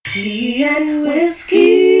Tea and whiskey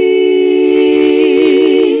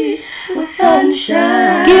with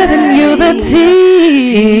sunshine. Giving you the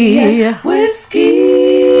tea and whiskey.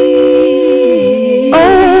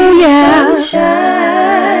 Oh yeah.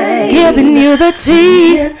 Sunshine. Giving you the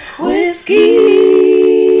tea and whiskey.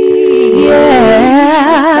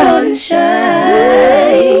 Yeah. Sunshine.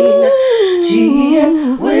 Tea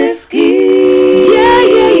and whiskey. Yeah.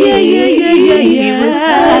 With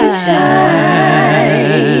sunshine.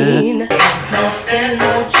 Don't stand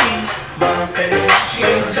no cheat, my baby. She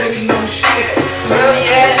ain't taking no shit. Well,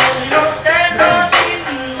 yeah, she don't stand no cheat,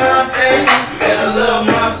 my baby. Man, I love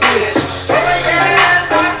my bitch. Oh,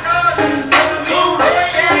 yeah, I know she love me. Oh,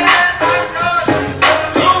 yeah, I know she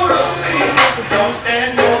love me. Don't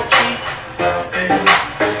stand no cheat, my baby.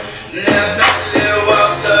 Now that's a little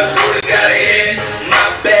walk to Gouda got it in.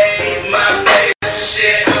 My babe,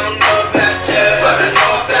 shit. I don't know about you, but I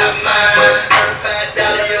know about mine. Certified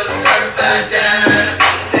dollar, you're certified dime.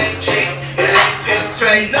 It ain't cheap, it ain't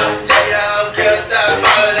penetrate. No, tell y'all girls stop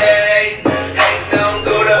hollering. Hating on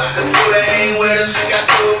Gouda, cause Gouda ain't with her. She got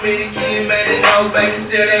too many kids, man, and no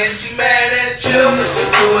babysitter. And she mad at you, but you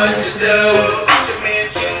do what you do. Put your man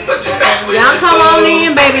cheating, but you back with Y'all your come on boo.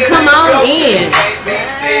 in, baby, come on in.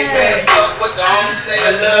 Fuck what the homies say.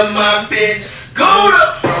 I love my bitch.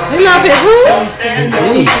 Gouda. You love his who? Don't stand no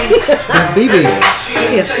cheat. That's BB. She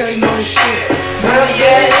ain't taking no shit. Well,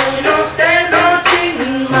 yeah, she don't stand no cheat,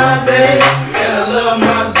 my baby. Man, I love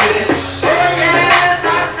my bitch. Oh, yeah,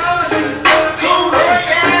 I know she love me. Gouda. Oh,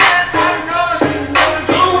 yeah, I know she love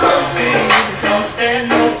me. Gouda. Baby, don't stand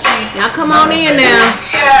no cheat. Y'all come on in now.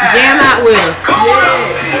 Yeah. Jam out with us. Gouda.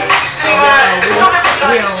 You see, man, there's two different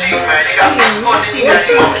types of cheat, man. You got physical and then you got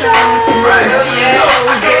emotional. Right. So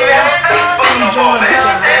I can't have a Facebook no more, man.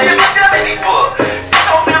 She says in my fidelity book. She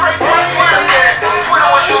told me to raise my Twitter. Said Twitter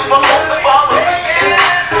was used for most to follow.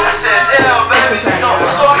 I said, damn, baby. So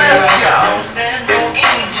I'm asking y'all. Is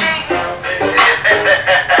any cheat?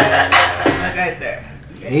 Right there.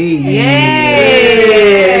 Yes.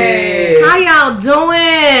 How y'all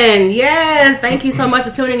doing? Yes. Thank you so much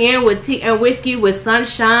for tuning in with Tea and Whiskey with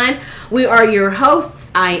Sunshine. We are your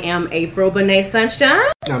hosts. I am April Benet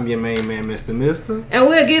Sunshine. I'm your main man, Mr. Mister. And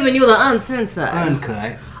we're giving you the uncensored,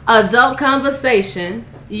 Uncut. adult conversation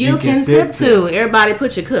you can sip to. Everybody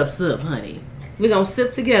put your cups up, honey. We're going to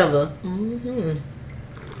sip together.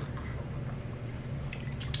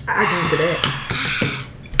 I can do that.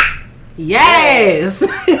 Yes.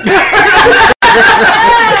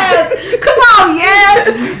 Come on,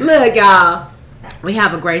 yes. Look, y'all. We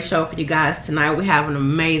have a great show for you guys tonight. We have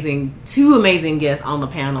two amazing guests on the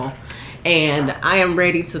panel. And I am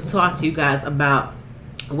ready to talk to you guys about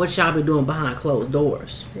what y'all be doing behind closed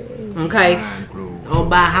doors. Okay?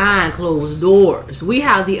 Behind closed doors. We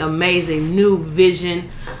have the amazing New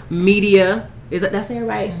Vision Media. Is that saying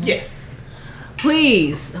right? Yes.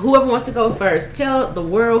 Please, whoever wants to go first, tell the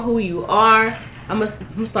world who you are. I'm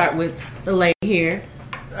gonna start with the lady here.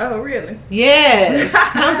 Oh, really? Yes.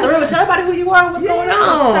 Come through. Tell everybody who you are and what's going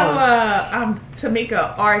on. So, I'm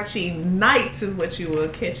Tamika Archie Knights is what you will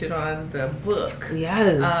catch it on the book.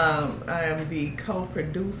 Yes. I am the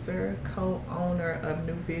co-producer, co-owner of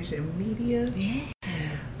New Vision Media.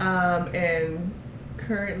 Yes. And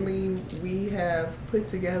currently we have put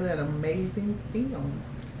together an amazing film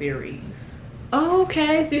series.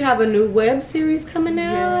 Okay, so you have a new web series coming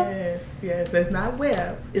out? Yes. It's not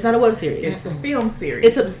web. It's not a web series. It's a film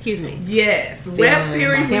series. Excuse me. Yes, web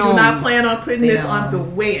series. We do not plan on putting this on the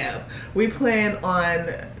web. We plan on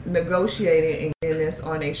negotiating and getting this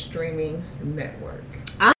on a streaming network.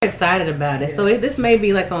 I'm excited about it. Yeah. So this may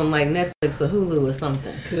be like on like Netflix or Hulu or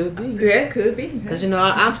something. Could be. Yeah, could be. Because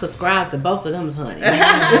I'm subscribed to both of them, honey.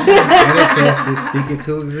 Manifested, speaking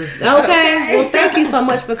to existence. Okay. Well, thank you so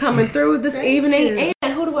much for coming through this evening.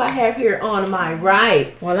 And who do I have here on my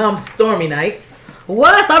right? Well, I'm Stormy Knights.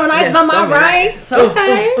 What? Stormy Knights is on my right?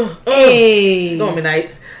 Okay. Hey. Stormy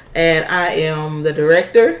Knights. And I am the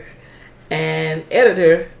director and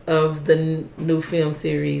editor of the new film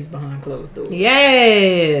series Behind Closed Doors.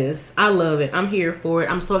 Yes, I love it. I'm here for it.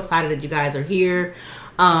 I'm so excited that you guys are here.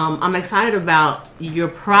 I'm excited about your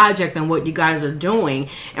project and what you guys are doing,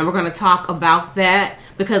 and we're going to talk about that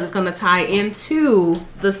because it's going to tie into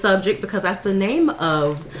the subject, because that's the name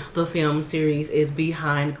of the film series is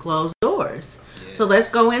Behind Closed Doors. So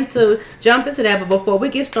let's jump into that. But before we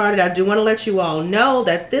get started, I do want to let you all know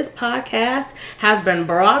that this podcast has been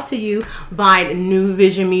brought to you by New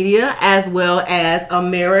Vision Media as well as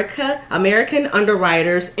American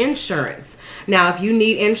Underwriters Insurance. Now, if you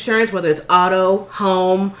need insurance, whether it's auto,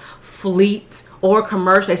 home, fleet, or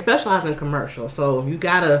commercial, they specialize in commercial. So if you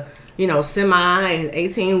got a semi and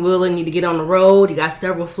 18 wheeler, need to get on the road, you got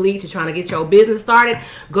several fleets, you're trying to get your business started,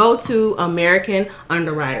 go to American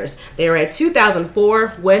Underwriters. They're at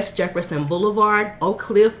 2004 West Jefferson Boulevard, Oak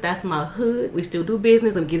Cliff. That's my hood. We still do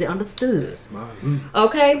business and get it understood.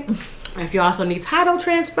 Okay? If you also need title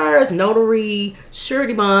transfers, notary,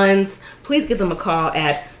 surety bonds, please give them a call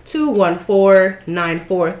at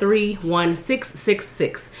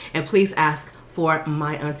 214-943-1666. And please ask for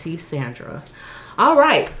my auntie Sandra. All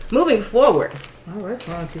right, moving forward. All right,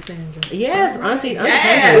 Auntie Sandra. Yes, Auntie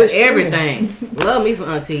Sandra is everything. Love me some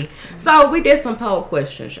Auntie. So we did some poll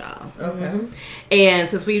questions, y'all. Okay. And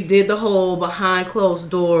since we did the whole behind closed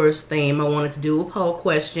doors theme, I wanted to do a poll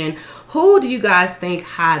question. Who do you guys think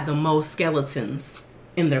had the most skeletons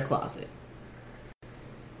in their closet?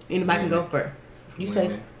 Anybody can go first. You say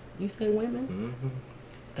women? Mm-hmm.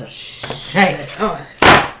 The shade. Oh,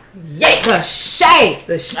 Yeah, the shade.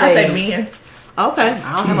 the shade. I say men. Okay,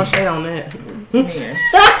 I don't have no shade on that. Men.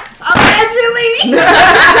 Allegedly.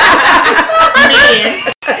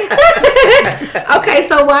 Okay,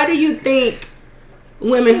 so why do you think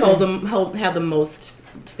women have the most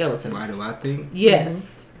skeletons? Why do I think?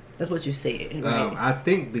 Yes, that's what you said. Right? I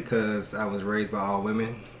think because I was raised by all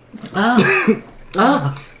women,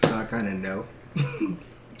 Oh, so I kind of know.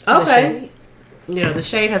 okay. Yeah, the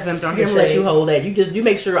shade has been thrown. Here, I'm gonna let you hold that. You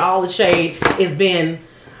make sure all the shade is been.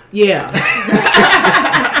 Yeah.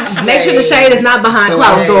 Make sure the shade is not behind closed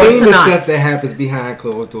I've doors seen the tonight. stuff that happens behind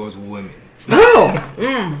closed doors with women. Oh.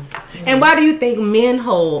 And why do you think men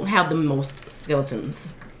have the most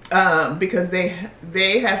skeletons? Because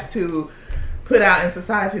they have to put out in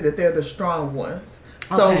society that they're the strong ones.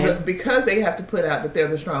 So Okay. because they have to put out that they're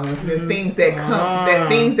the strong ones, then things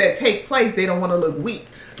that take place, they don't want to look weak.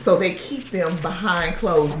 So they keep them behind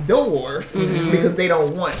closed doors because they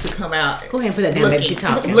don't want to come out. Go ahead and put that down, baby. She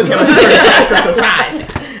talking. Looking a certain part to society.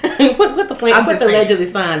 put the I'm put just the saying. allegedly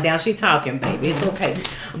sign down. She talking, baby. It's okay.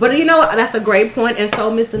 But that's a great point. And so,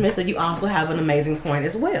 Mr. you also have an amazing point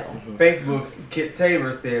as well. Facebook's Kit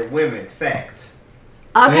Tabor said, "Women, fact."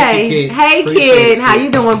 Okay. Thank you, kid. Hey, Appreciate kid. it, How kid.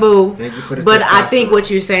 you doing, boo? Thank you for the But I think testosterone. what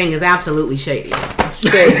you're saying is absolutely shady.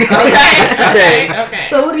 Shade. Okay.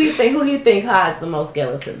 So who do you think hides the most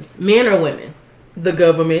skeletons? Men or women? The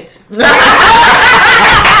government.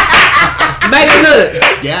 Baby, look.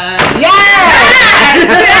 Yeah,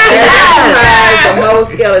 The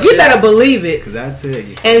most skeleton. You better believe it. because I tell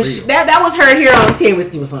you. And for real. that was her here on 10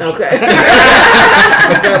 Whiskey or something. Okay.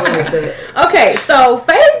 The government does. Okay, so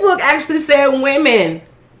Facebook actually said women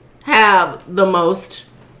have the most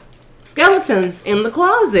skeletons in the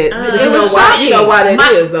closet. It was shocking. You know why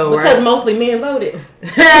that is, though, Because right? mostly men voted.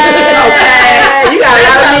 Okay. You got a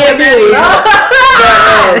lot of men goodies.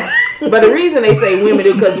 But the reason they say women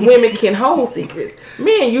is because women can hold secrets.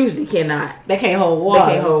 Men usually cannot. They can't hold water.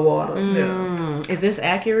 They can't hold water. Is this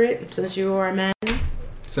accurate since you are a man?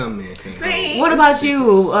 Some men can't. See? What about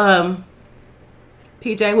you,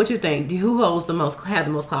 PJ? What you think? Who have the most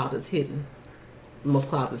closets hidden? Most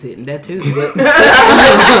closets hidden. That too. But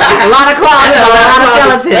a lot of closets, a lot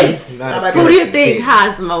of skeletons. Not a Who do you skeleton think kid.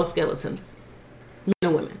 hides the most skeletons? Men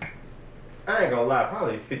or women? I ain't gonna lie,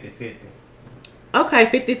 probably 50-50. Okay,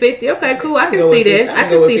 50-50. Okay, cool. I can Go see with that. I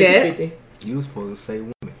can see that. 50-50. You was supposed to say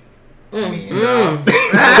women. Mm. Men. No.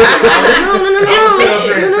 I'm sit up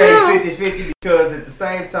here and say 50-50 because at the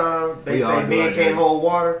same time, they We all say do men our can't thing. hold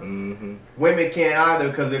water. Mm-hmm. Women can't either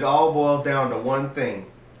because it all boils down to one thing.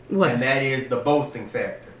 What? And that is the boasting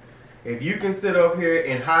factor. If you can sit up here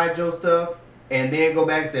and hide your stuff and then go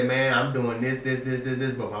back and say, man, I'm doing this,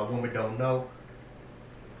 but my woman don't know.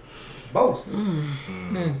 Boast.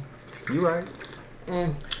 You right.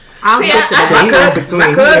 I'll See, stick to I- that. He in between. My He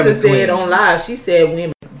in cousin between. said on live, she said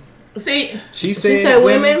women. See, She She said, said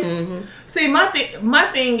women. Mm-hmm. See, my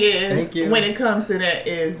thing is Thank you. when it comes to that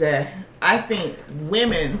is that I think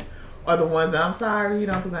women are the ones. I'm sorry,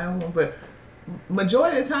 because I don't. But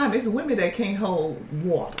majority of the time, it's women that can't hold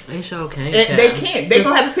water. They sure can. And they can't. They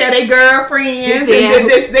gonna have to tell their girlfriends, You and see,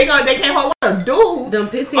 they can't hold water. Dudes, Them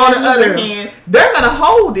pissy on the ass other girls. hand, they're gonna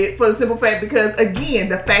hold it for the simple fact because again,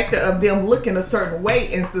 the factor of them looking a certain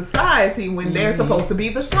way in society when they're supposed to be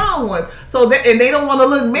the strong ones. So that and they don't want to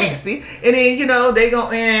look messy, and then they go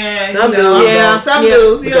Some dudes, some yeah.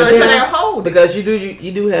 dudes, Because so they- they hold it. Because you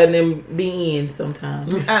do have them be in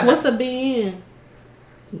sometimes. What's the bin?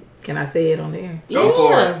 Can I say it on the air? Go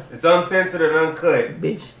for it. It's uncensored and uncut.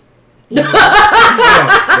 Bitch. And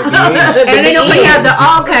then we have the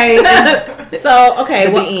So okay,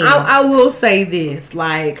 The well, end. I will say this.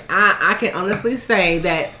 Like I can honestly say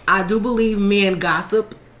that I do believe men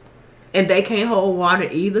gossip and they can't hold water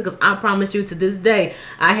either. Because I promise you, to this day,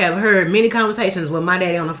 I have heard many conversations with my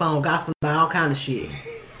daddy on the phone, gossiping about all kind of shit.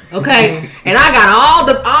 Okay, and I got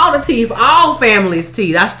all the teeth, all families'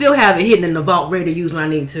 teeth. I still have it hidden in the vault, ready to use when I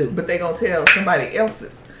need to. But they're gonna tell somebody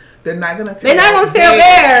else's. They're not gonna tell. They're not gonna tell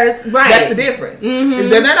theirs, right? That's the difference. Is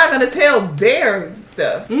that they're not gonna tell their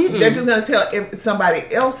stuff. They're just gonna tell somebody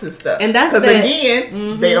else's stuff. And that's because that-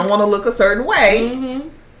 again, they don't want to look a certain way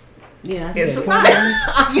Yeah, I in said- society.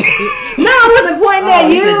 No, I wasn't pointing at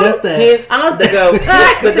he you. said that's that. Hence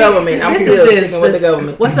the government. I'm This still is sticking with the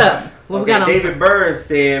government. What's up? What we Okay, got on? David Burns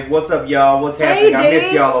said, "What's up, y'all? What's Hey, happening? I miss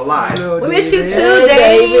Dave. y'all a lot." Hello, We miss you David. too,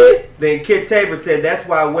 David. Then Kit Tabor said, "That's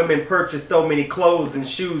why women purchase so many clothes and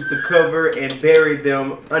shoes to cover and bury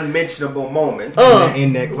them unmentionable moments."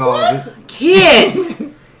 In that closet. Kid.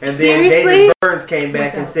 And then seriously? David Burns came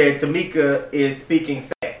back and said, "Tamika is speaking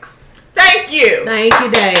facts." Thank you. Thank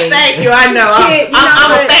you, Dave. Thank you. I know. Kid, you know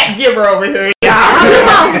I'm a what? fact giver over here.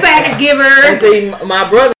 I'm a fact And giver. see, my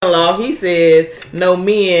brother-in-law, he says no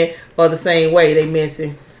men are the same way. They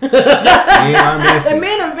messy. Yeah, I'm The messy.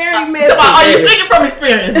 men are very messy. Are you speaking from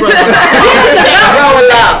experience, brother? Growing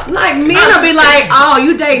up. Like men will be like, "Oh,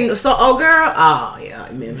 you dating so old girl? Oh yeah,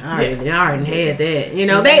 man, I already had that." You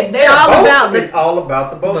know, they all about It's the. all about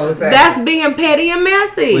the both. That's being petty and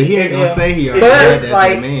messy. But he ain't gonna say he already But had it's that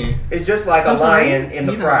like to the man. it's just like a I'm sorry? lion in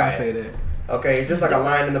the He not gonna say pride. that. Okay, it's just like a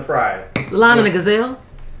lion in the pride. Lion and the gazelle.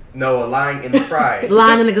 No, a lion in the pride.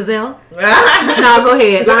 Lion and the gazelle. No, go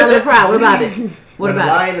ahead. Lion and the pride. What about it? What When the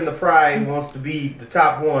about it? lion in the pride wants to be the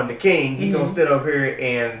top one, the king, he gonna sit up here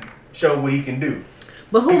and show what he can do.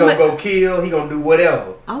 But He who? gonna go kill. He gonna do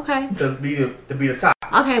whatever Okay. to be the top.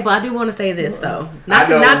 Okay, but I do want to say this though. I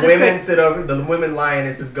know Not women this. sit up. The women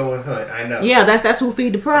lionesses go and hunt. I know. Yeah, that's who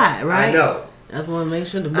feed the pride, right? I know. That's want to make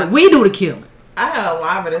sure. But we do the killing. I had a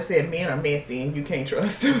live that said men are messy and you can't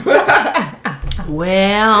trust them.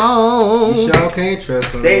 Well, You sure can't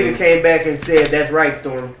trust him. David came back and said, "That's right,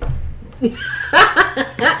 Storm."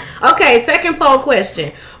 okay. Second poll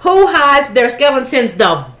question: who hides their skeletons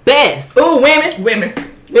the best? Ooh, women. Women.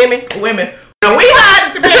 Women. Now we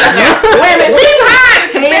hide the best. Women. We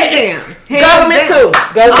hide the Hands best. down. Hands Government down. too.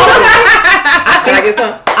 Government. Can I get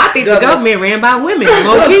some? I think the government ran by women.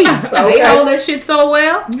 Low key. They hold that shit so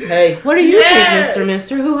well. Hey. What do you Yes. think,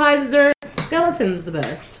 Mister? Who hides their skeletons the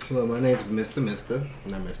best? Well, my name is Mr.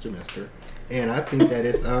 Not Mr. And I think that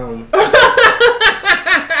it's I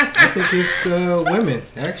think it's women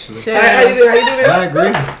actually. How you do this? I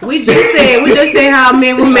agree. We just said how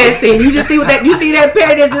men were messy. You just see what that you see that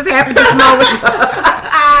pair that just happened this moment.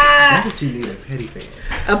 That's what you need, a petty fan.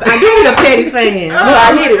 I do need a petty fan. Oh, I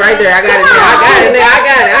hit it right there. I got it there. I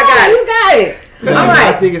got it. You got it. All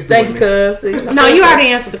right. I think it's the Thank you, women. cuz. No, you already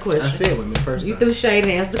answered the I question. said women first. You time. threw shade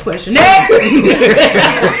and answered the question. Next.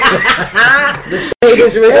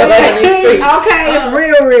 It's real. Okay, it's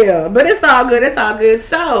real. But it's all good. It's all good.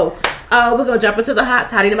 So, we're going to jump into the hot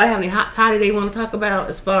toddy. Anybody have any hot toddy they want to talk about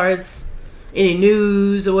as far as any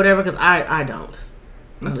news or whatever? Because I don't,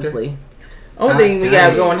 honestly. Only thing we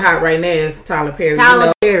got going hot right now is Tyler Perry.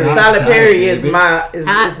 Tyler Perry. Hot Tyler toddy, Perry is baby. my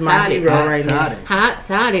Hot my toddy. hero Hot right now. toddy. Hot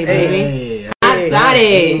toddy, baby. Hey, Hot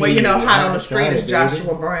toddy. Well, you know, hot on the street toddy, is baby.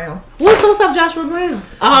 Joshua Brown. What's up, Joshua Brown?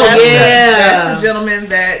 Oh, That's yeah. that's the gentleman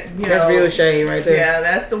that, you That's know. real shade right there. Yeah,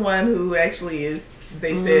 that's the one who actually is,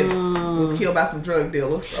 they said, was killed by some drug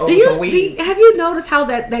dealers over Do some weed. have you noticed how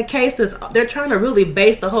that case is? They're trying to really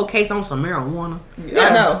base the whole case on some marijuana.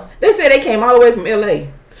 I know. They said they came all the way from LA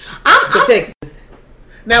to Texas.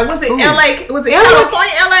 Now, was it Ooh. LA? Was it LA?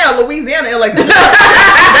 California, LA, or Louisiana, LA? LA.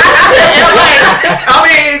 I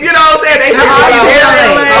mean, you know what I'm saying? They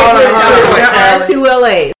said To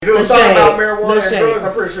LA. If it was talking Shade. about marijuana and Shade. drugs,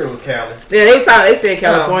 I'm pretty sure it was Cali. Yeah, they said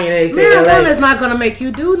California. They said Marijuana LA. is not gonna make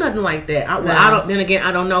you do nothing like that. I don't. Then again,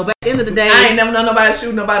 I don't know. But at the end of the day, I ain't never known nobody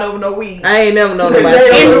shooting nobody over no weed. I ain't never known nobody.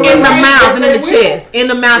 in the mouth and in the Yes, they will. chest, in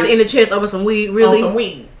the mouth and in the chest over some weed. On Really? some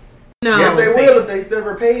weed. No. Yes, they will if they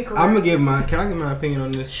never paid. Correct. I'm gonna give my. Can I give my opinion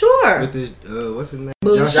on this? Sure. With this, what's his name?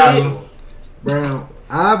 Bullshit. Joshua. Brown.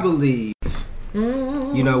 I believe,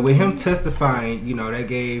 you know, with him testifying, you know, that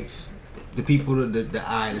gave the people the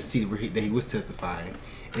eye to see where that he was testifying,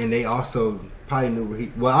 and they also probably knew where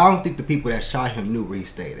he. Well, I don't think the people that shot him knew where he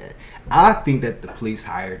stayed at. I think that the police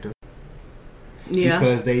hired him Yeah.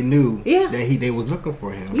 because they knew Yeah. that they was looking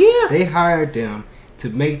for him. Yeah. They hired them to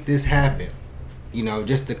make this happen. You know,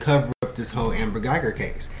 just to cover up this whole Amber Geiger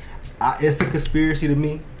case. It's a conspiracy to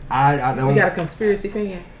me. I don't We got a conspiracy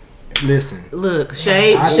fan. listen. Look,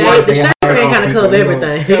 shade. I Shade. like The they shade hired man all kind of people cover who know.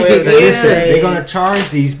 everything. Listen, Yeah. they're gonna charge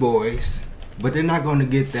these boys, but they're not gonna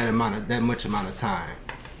get that much amount of time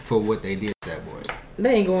for what they did to that boy.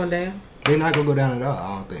 They ain't going down. They're not gonna go down at all.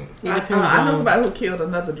 I don't think. It I depends know on. somebody who killed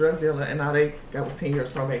another drug dealer, and now that was 10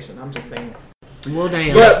 years probation. I'm just saying. Well,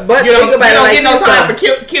 damn. But You think don't, about you it don't like get no this, time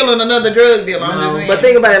though. for killing another drug dealer. I'm No, just but saying.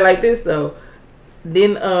 think about it like this though.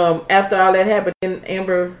 Then after all that happened, then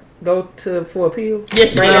Amber go for appeal.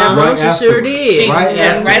 Yes, she Right did. after. Right she sure afterwards. did. Right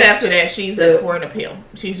after. Right after that, she's up for an appeal.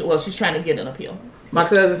 She's trying to get an appeal. My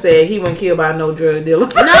cousin said he wasn't killed by no drug dealer.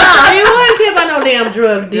 No, he wasn't killed by no damn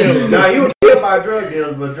drug dealer. No, he was killed by drug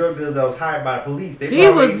dealers, but drug dealers that was hired by the police. They He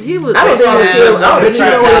probably- was. He was. I don't think he was killed. I don't But think he you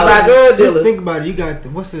was know killed by what? drug Just dealers. think about it. You got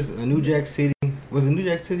what's this? A New Jack City. Was it New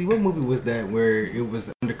Jack City? What movie was that where it was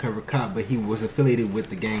an undercover cop, but he was affiliated with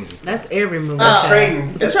the gangs and stuff? That's every movie.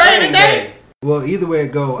 Trading. The Trading Day? Well, either way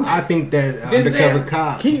it go, I think that undercover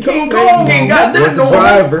cop King Kong ain't got was nothing the going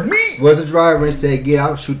driver. on with me. Was the driver and said, "Get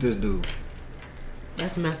out, shoot this dude."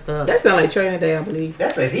 That's messed up. That sound like Training Day, I believe.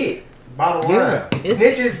 That's a hit. Bottom Yeah. line. It's-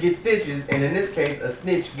 Snitches get stitches, and in this case, a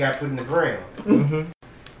snitch got put in the ground.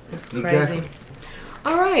 That's crazy. Exactly.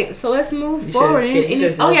 All right, so let's move You forward. should've skipped- you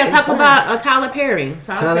just Oh yeah, should've talk skipped about Tyler Perry.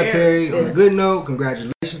 Tyler Perry, on a good note,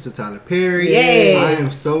 congratulations to Tyler Perry. Yes. I am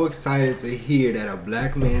so excited to hear that a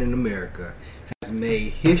black man in America has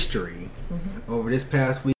made history over this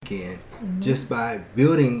past weekend just by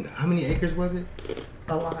building, how many acres was it?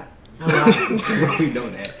 A lot. we know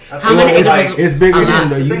that. How many It's acres? like, It's bigger than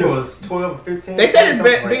the I think it you know. was 12, 15. They said it's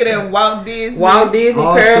something bigger like than Walt Disney. Walt Disney,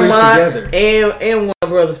 All three Paramount, together. and Warner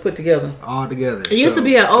Brothers put together. All together. It used to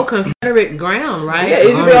be an old Confederate ground, right? Yeah, it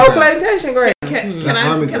used to be an old Army ground. plantation ground.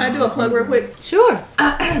 Can I do a plug real quick? Sure.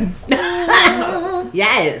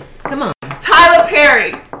 Yes. Come on. Tyler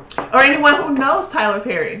Perry, or anyone who knows Tyler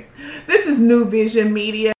Perry. This is New Vision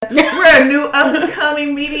Media. We're a new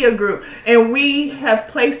upcoming media group, and we have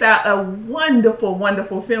placed out a wonderful,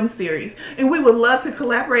 wonderful film series. And we would love to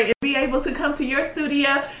collaborate and be able to come to your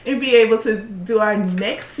studio and be able to do our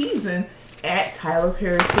next season at Tyler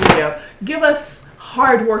Perry Studio. Give us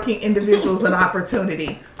hardworking individuals an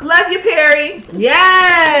opportunity. Love you, Perry.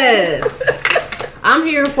 Yes. I'm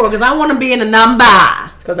here for it because I want to be in the number.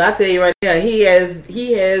 Because I tell you right now, he has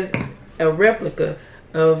a replica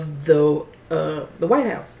of the White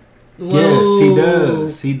House. Yes, he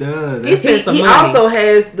does. He does. He's That's- spent some He money. also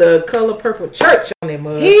has the color purple church on that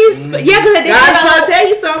mug. He's yeah, because they God did trying a to tell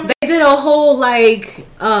you something. they did a whole like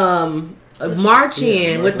march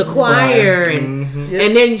in with the choir and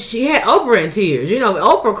then she had Oprah in tears. You know,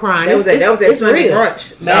 Oprah crying. That was that It's Sunday real.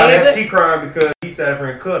 brunch. No, that's she crying because he sat up here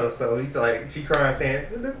and cut her. So he's like, she crying saying,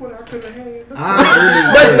 "Look what I could have had."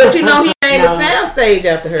 But you know he named a sound stage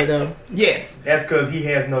after her though. Yes. That's because he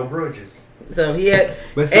has no grudges. So he had,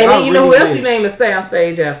 But and see, I then you know who really else he wish- named a sound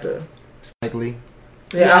stage after? Spike Lee.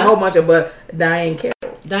 Yeah, a whole bunch of, but Diane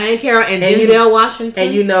Carroll. Diane Carroll and And Denzel Washington.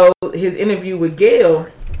 And you know his interview with Gail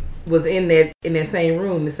was in that same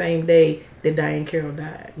room the same day that Diane Carroll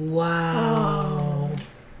died. wow.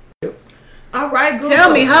 All right, Google.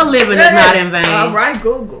 Tell me her living is not in vain. All right,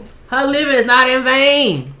 Google. Her living is not in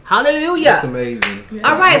vain. That's Hallelujah. amazing.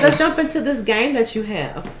 All right, let's jump into this game that you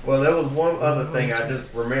have. Well, there was one other thing I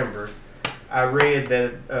just remembered. I read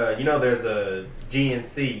that you know there's a GM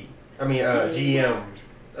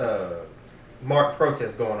mark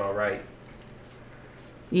protest going on, right?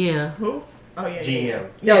 Yeah. Who? Oh yeah. GM.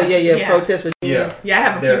 Yeah. Protest for Yeah. Yeah, I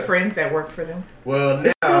have a They're- few friends that work for them. Well,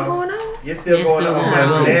 now still going on. it's still It's going still on. going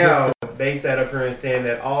But on. now they sat up here and saying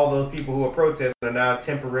that all those people who are protesting are now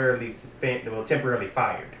temporarily temporarily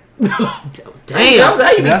fired. Damn.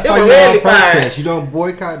 How you be That's why you temporarily don't protest. fired? You don't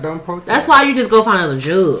boycott, don't protest. That's why you just go find another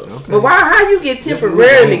job. Okay. But how you get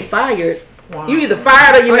temporarily fired? Wow. You either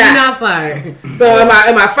fired or Or you're you're not. not fired. So am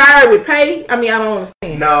I fired with pay? I mean, I don't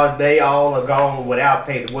understand. No, they all are gone without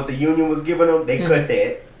pay. What the union was giving them, they cut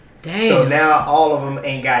that. Damn. So now all of them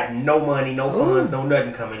ain't got no money, no funds, no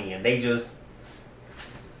nothing coming in. They just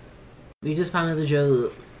You just found another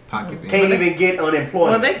job. Pockets can't empty. even get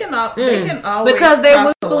unemployment. Well, they can always Because they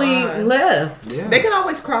cross the willfully line. left. Yeah. They can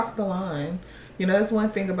always cross the line. You know, that's one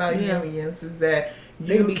thing about Yeah. unions is that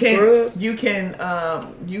They you can be can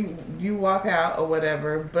scrubs. you walk out or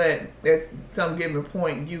whatever, but at some given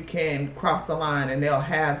point you can cross the line, and they'll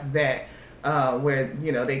have that where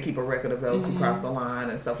you know they keep a record of those who cross the line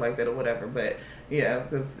and stuff like that or whatever. But yeah,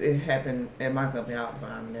 because it happened at my company all the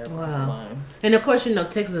time. They'll cross the Wow. line. And of course, you know,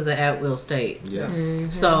 Texas is an at-will state. Yeah.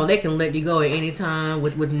 So they can let you go at any time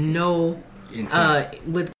with no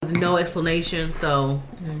with no explanation. So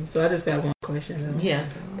So I just got one question. yeah,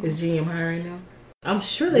 Is GM hiring now? I'm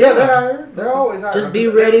sure they Yeah, are. they're hired. They're always hired. Just be They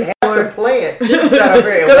ready have for- to plant. Just because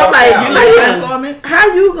I'm like, you like Unemployment.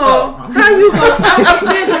 How you gonna? I'm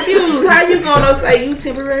still confused. How you gonna say you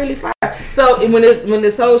temporarily fired? So when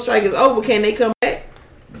this whole strike is over, can they come back?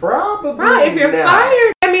 Probably. Right, if you're not.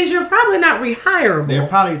 fired, that means you're probably not rehirable. They're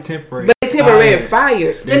probably temporary. But they temporary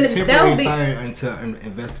fired. They're Then that temporary would be- fired until an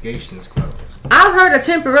investigation is closed. I've heard a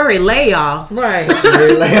temporary layoff. Right.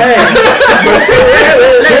 Temporary layoffs.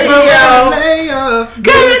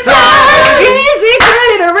 Good times, easy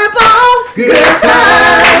credit to rip off. Good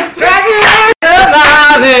times. Good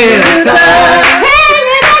times.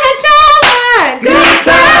 Hanging on the shoreline. Good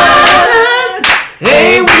times.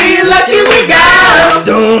 Ain't we lucky we got 'em.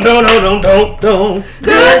 Don't.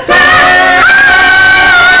 Good times.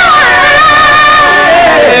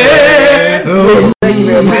 Thank you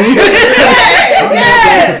very much.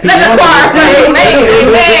 Let the choir say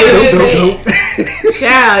amen.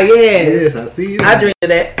 Child, yes. Yes, I see you. I drink to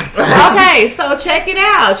that. Okay, so check it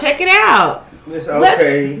out. It's Let's-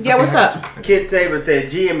 okay. Yeah, what's up? Kit Tabor said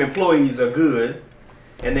GM employees are good.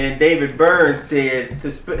 And then David Burns said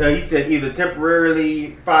he said either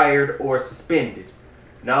temporarily fired or suspended.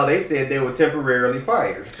 No, they said they were temporarily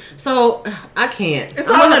fired. So I can't. It's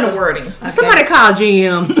all in the wording. Somebody call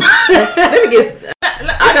GM. Let me get.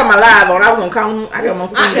 I got my live on. I was gonna call him. I got him on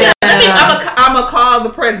speaker. I'm gonna call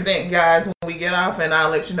the president, guys, when we get off, and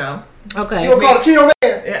I'll let you know. Okay. You gonna call the Cheeto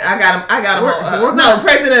Man? Yeah, I got him. We're No,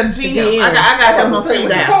 President GM. I got him on speed You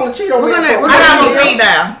dial. call the Cheeto We're Man? gonna- I got him on speed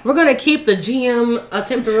dial. We're gonna keep the GM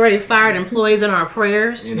temporary fired employees in our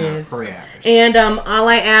prayers. In our prayers. And all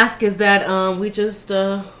I ask is that we just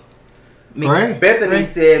Right? Bethany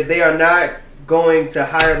said they are not going to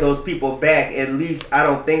hire those people back. At least I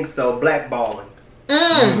don't think so. Blackballing.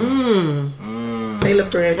 They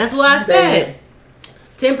look pretty. That's what I said.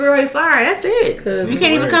 Temporary fire. That's it. You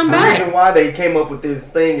can't even come The back. reason why they came up with this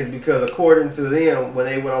thing is because, according to them, when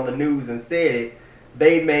they went on the news and said it,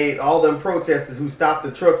 they made all them protesters who stopped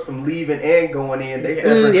the trucks from leaving and going in. They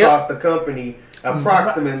said it cost the company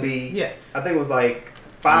approximately, Yes. I think it was like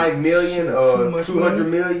 $5 million or much $200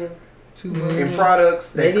 million Too much. in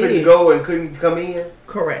products that They couldn't did. go and couldn't come in.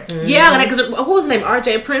 Correct. Yeah, because what was his name?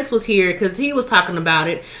 RJ Prince was here because he was talking about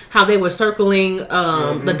it. How they were circling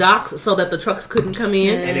the docks so that the trucks couldn't come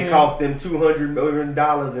in. And it cost them $200 million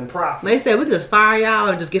in profit. They said we could just fire y'all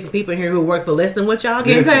and just get some people in here who work for less than what y'all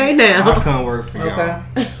getting Listen, paid now. I'll come work for y'all.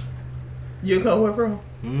 Okay. You come with bro?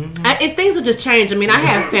 Things have just changed. I mean, I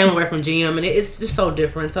have family work from GM, and it's just so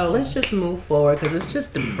different. So let's just move forward because it's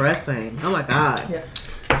just depressing. Oh my god,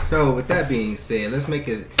 Yeah. So with that being said, let's make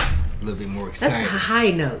it a little bit more that's exciting. a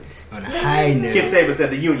high note. On a high Kip note, Saber said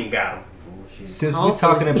the union got them. since we're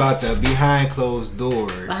talking about the behind closed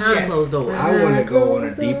doors, Behind closed doors. I want to go on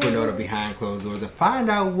a deeper note of behind closed doors and find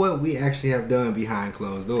out what we actually have done behind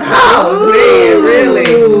closed doors. Oh man, really?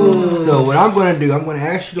 So what I'm going to do, I'm going to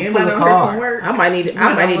ask you to pull a card. I might need to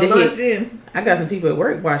hit. I got some people at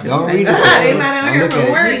work watching. Don't me. read it. They might not I'm hear looking from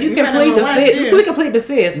at work. you. You can plead the fifth. We can plead the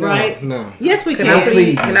fifth, No, right? no. Yes, we Can can. I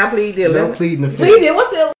plead? Can I plead the Don't 11th? plead in the Plead fifth. it. What's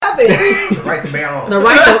the 11th? Right to bear on. the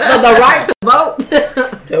right to vote.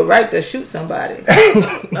 To right to shoot somebody.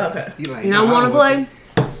 Okay. You like, You nah, don't want I to want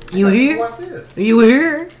play? You here? Watch this. You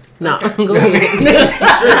here? No, go ahead. Sure, if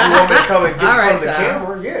you want me to come and get All right, from the child.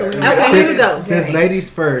 camera, yeah. Okay, here we go. Since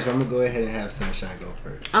ladies first, I'm gonna go ahead and have Sunshine go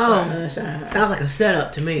first. Oh, Sunshine. sounds like a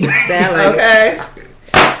setup to me. Sound like Okay.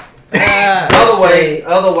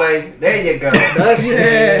 Other way. There you go.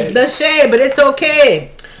 The shade, but it's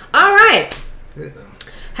okay. All right.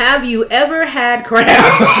 Have you ever had crabs?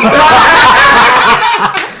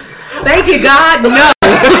 Thank you, God. No.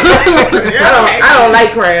 I don't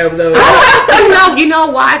like crabs though. You know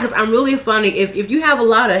why? Because I'm really funny. If you have a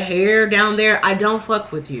lot of hair down there, I don't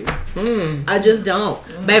fuck with you. I just don't.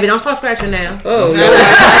 Baby, don't start scratching now. Oh,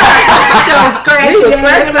 Stop scratching.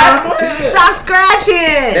 Stop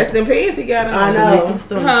scratching. that's them pants he got on. I know.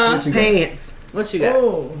 Huh? Pants. What you got?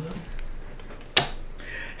 Oh.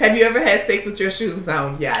 Have you ever had sex with your shoes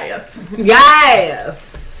on? Yes.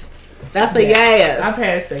 Yes. That's a yes. I've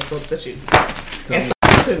had sex with the shoes. And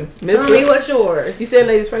too. Tell me what's yours. You said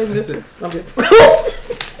ladies first. Listen. I'm good.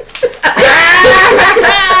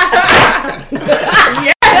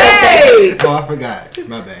 Hey. Oh, I forgot.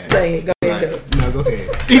 My bad. Say it. Go ahead. Right. No, go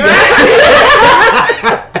ahead.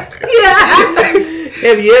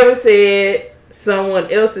 Have you ever said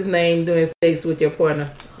someone else's name during sex with your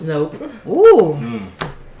partner? Nope. Ooh.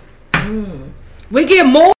 We get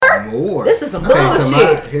more? More. This is some So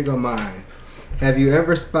bullshit. here go mine. Have you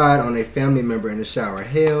ever spied on a family member in the shower?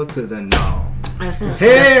 Hell to the no. That's disgusting.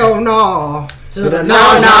 Hell no. To the no.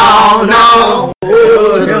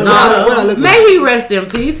 What I look like? May he rest in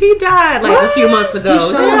peace. He died like a few months ago. He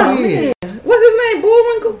sure Yeah. did. What's his name?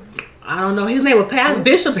 Bullwinkle? I don't know. His name was past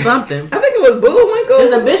Bishop something. I think it was Bullwinkle.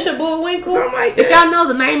 Is a Bishop Bullwinkle? Something like If that. y'all know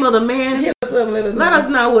the name of the man, He was something, let us know. Let us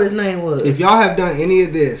know what his name was. If y'all have done any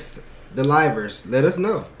of this, the livers, let us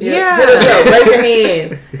know. Yeah. Hit us up. Raise your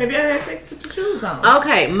hand. Have you ever had sex with your shoes on?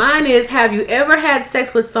 Okay, mine is: have you ever had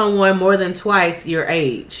sex with someone more than twice your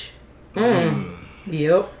age?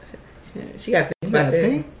 Yep. She got to think about that.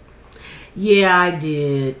 Think? Yeah, I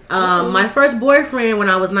did. My first boyfriend when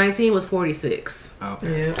I was 19 was 46.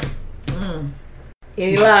 Okay. Yeah.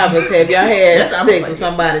 Any livers, have y'all had That's what I'm sex like. with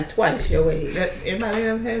somebody twice your age? Anybody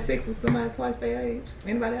ever had sex with somebody twice their age?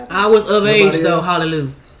 Anybody else? I was of Nobody age though. else?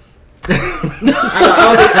 Hallelujah. I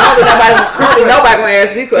don't think nobody gonna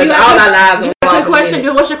ask these questions. All our lives You on got a question?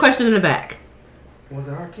 What's your question in the back? Was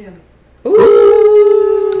it R. Kelly?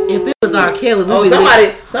 If it was R. Kelly, Oh,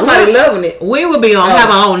 somebody loving it. we would be on have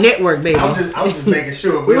our own network, baby. I'm just making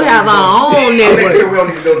sure. We have our own Make network. sure we don't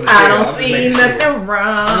even go to the I jail. don't I'm just see making sure. nothing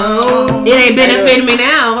wrong. It ain't benefiting me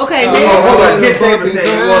now. Okay, Oh, man. hold on. Oh, Kid Saber fucking said it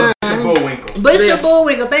was Bishop Bullwinkle. Bishop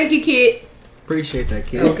Bullwinkle. Thank you, kid. Appreciate that,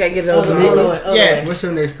 kid. Okay, get it over Hold with. on. Yes. What's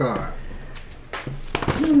your next card?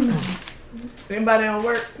 Anybody on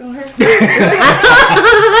work? Gonna hurt?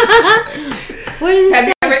 What is Have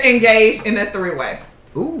you ever engaged in a three-way?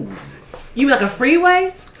 Ooh. you like a freeway?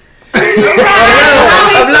 Of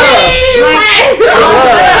love.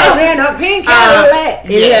 Man, a pink Cadillac.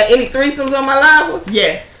 Any threesomes on my lives?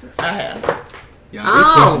 Yes, I have. Y'all, Oh. this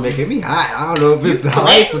question making me hot. I don't know if it's the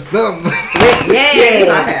lights or something. Yes,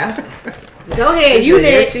 I have. Go ahead. You Yes,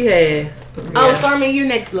 next. she has. Oh, Stormy, you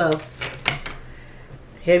next, love.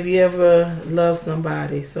 Have you ever loved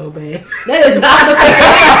somebody so bad? That is not the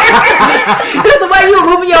That's the way you were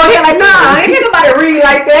moving your head like, nah, ain't nobody read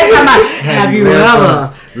like that. I'm like, have you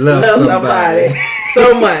ever? loved Love somebody?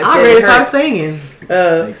 so much. I'm that ready it to start hurts. singing.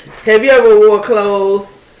 Have you ever wore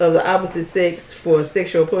clothes of the opposite sex for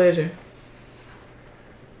sexual pleasure?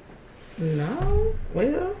 No.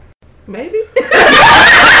 Well, maybe.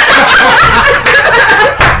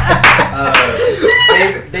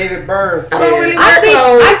 David Burns said. I don't really I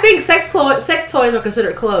wear clothes. think sex toys are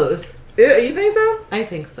considered clothes. Yeah, you think so? I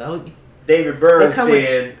think so. David Burns They come with-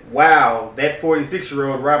 said, "Wow, that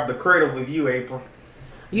 46-year-old robbed the cradle with you, April."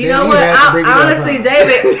 You Yeah, know you what? have to bring it up, Honestly, huh?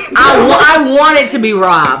 David, I wanted to be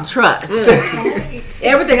robbed. Trust.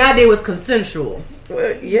 Everything I did was consensual.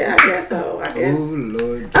 Well, yeah, I guess so. I guess. Oh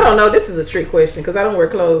Lord. I don't know. This is a trick question because I don't wear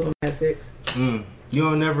clothes when I have sex. You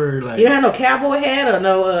don't never like. You don't have no cowboy hat or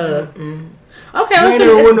no. Okay, you let's ain't never see.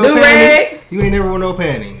 wore no Do-rag? panties. You ain't never wore no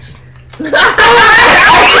panties.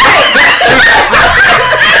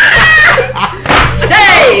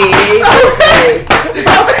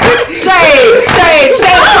 Shade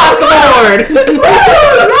across the board.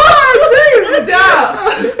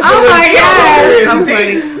 Oh my gosh. I'm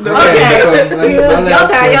funny. Okay. So my last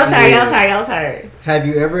Your question is, turn. have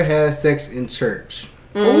you ever had sex in church?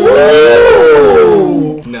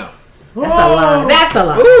 Ooh. No. That's a lie. That's a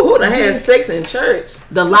lie. Ooh, who done had sex in church?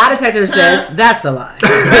 The lie detector says that's a lie.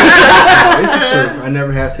 It's the truth. I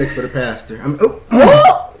never had sex with a pastor.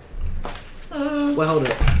 Well, hold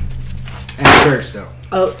up. At church though.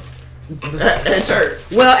 Oh, At church.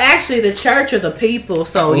 well, actually, the church are the people.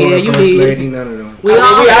 So Or yeah, the you first did. lady, none of them. We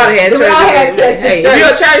all had had sex. Hey, if you're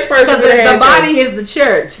a church person, Because you the had body is the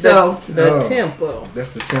church. So the Oh. temple. That's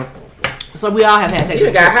the temple. we all have had sex. You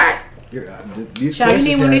with got church. hot. These Child, you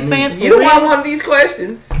need one of these questions fans had for You real? want one of these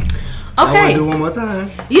questions? I want to Okay. do one more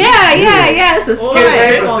time. Yeah. This is Well,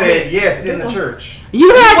 Kid fun. Saber said yes in the church.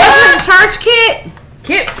 You had sex with a church kid?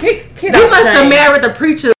 Kid You off must the have chain. married the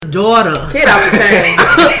preacher's daughter. Kid off the chain.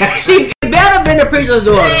 She better been the preacher's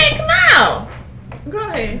daughter. Heck no. Go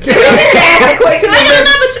ahead.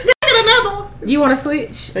 You want to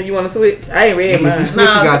switch? So you want to switch? I ain't read If you mine. switch,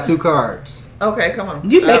 Nah. you got 2 cards. Okay, come on.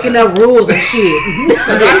 You making up rules and shit.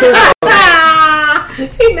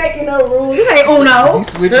 He making up rules. This ain't Uno. You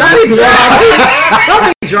switch, you Don't be got 2 cards.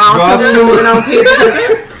 Don't be drawn Draw to two. moving on people.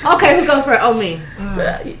 Okay, who goes first? Oh, me.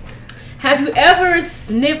 Have you ever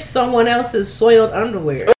sniffed someone else's soiled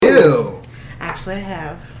underwear? Ew. Actually, I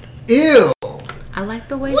have. Ew. I like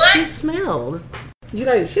the way she smelled. You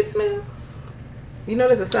know your shit smell? You know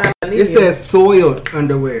there's a sign I need. It says soiled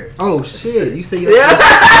underwear. Oh shit! You say your shit. You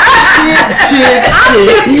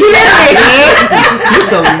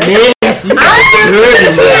so nasty. You so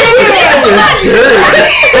dirty, man.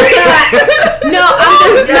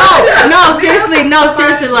 No,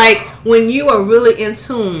 seriously, like when you are really in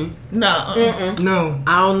tune. No. No.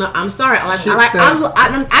 I don't know. I'm sorry. Shit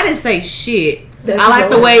I didn't say shit. That's I like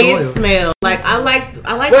the so way it soiled. smells. Like I like the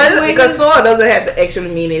Well, way because it soil doesn't have to actually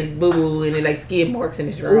mean it's boo boo and it like skin marks in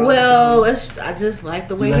his drawers. Well, I just like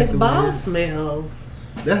the way You like his the balls way- smell.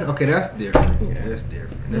 That's okay. That's different. Yeah, that's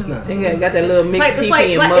different. That's not. I think I got that little mixed like- it's pee like-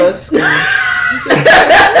 and like- musk.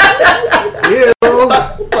 Ew.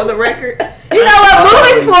 For the record, You know what?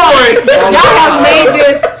 Moving forward, y'all have made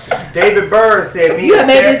this. David Byrne said me You and have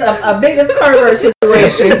made this Steph. a biggest pervert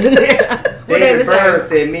situation. David Byrne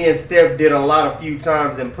said me and Steph did a lot a few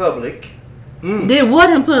times in public. Did what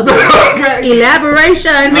in public? Okay.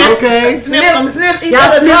 Elaboration. Okay. Snip each Y'all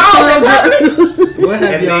other's sniff drawers in public. What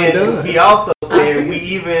have And y'all then done? he also said we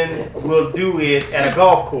even will do it at a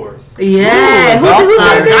golf course. Yeah. Ooh, Who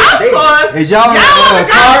said David. that? of course. Is y'all on the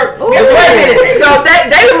cart? Wait a minute. So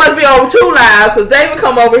David must be on 2 lives because David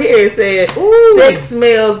come over here and said sex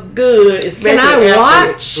smells good, especially Can I after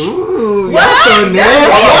watch? Ooh, y'all so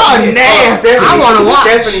nasty. Y'all nasty. I wanna watch.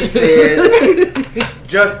 Stephanie said,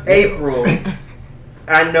 just April.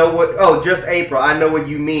 I know what. Oh, just April. I know what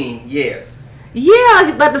you mean. Yes.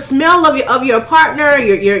 Yeah, like the smell of your partner,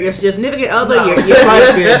 your significant other. No. Somebody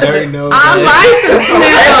said dirty nose. I like the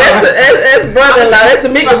smell. That's brother-in-law. That's a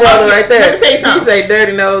Mika brother right there. Let me tell you something. He say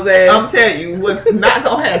dirty nose ass. I'm telling you, what's not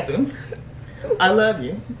gonna happen. I love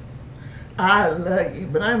you. I love you,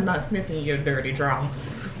 but I'm not sniffing your dirty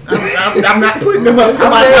drawers. I'm not putting them up to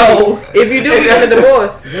my nose. If you do, we got a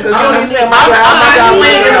divorce. Because you don't even smell my I'm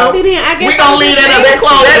drawers. we gonna leave that up to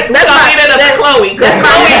Chloe. We gonna leave that up to Chloe. That's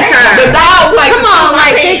Chloe time. The dog like. Come on,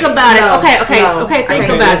 like think about it. No, Okay, no, think okay,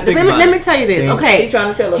 about let's it. think Let about me it. tell you this. Think. Okay, He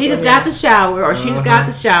trying to tell us he just something. got the shower, or she just got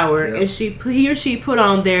the shower, Yep. and he or she put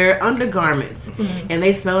on their undergarments, and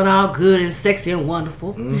they smelling all good and sexy and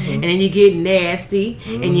wonderful, and then you get nasty,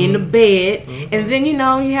 and you're in the bed, and then you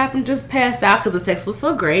happen to just pass out because the sex was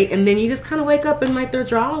so great, and then you just kind of wake up and like their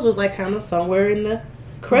drawers was like kind of somewhere in the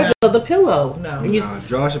crevice of the pillow. No. And you, No,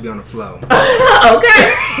 draw should be on the floor. Okay.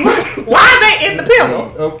 Why are they in the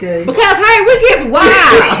pillow? Okay. because hey, we get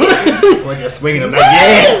wild. So you're swinging them like,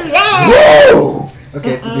 yeah. Whoa.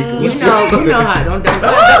 Okay, Tamika. you know how.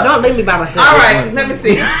 Don't leave me by myself. All right, let me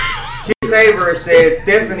see. Kit Tabor said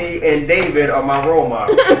Stephanie and David are my role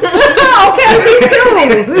models. Okay, me too.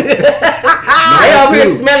 They over here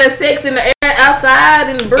smelling sex in the air, outside,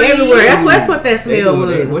 in the breeze. Everywhere. That's what that smell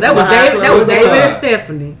was. That was David. That was David and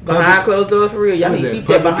Stephanie. Behind closed doors for real. Y'all What need is to it? keep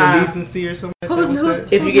that Public behind. indecency or something? Who's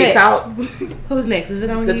If you get next? caught, Who's next? Is it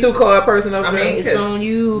on the you? 2-card person over I mean, there. It's on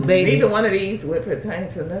you, baby. Neither one of these would pertain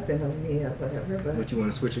to nothing of me or whatever. But What you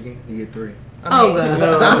want to switch again? You get 3. Oh, God.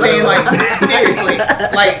 I'm saying like seriously,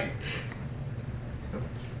 like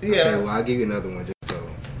Okay, yeah, well I'll give you another one just so.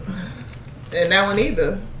 and that one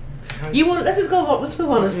either. You want? Let's just go. Let's move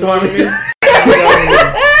on to Stormy. Okay,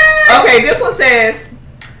 this one says,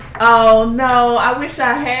 "Oh no, I wish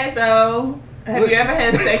I had though. Have you ever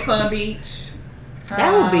had sex on a beach?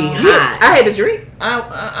 That would be I hot. had to drink. Yeah,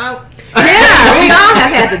 we all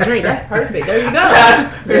have had to drink. That's perfect. There you go.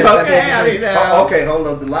 Okay, I mean, Oh, okay, hold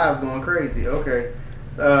up. The live's going crazy. Okay.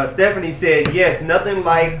 Stephanie said, yes, nothing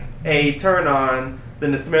like a turn on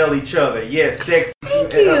than to smell each other. Yes, Thank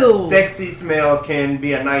you. sexy smell can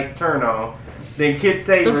be a nice turn on. Then Kit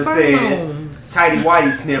The Tabor said, pheromones. tighty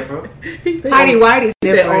whitey sniffer. Tidy whitey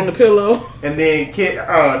Sit on the pillow. And then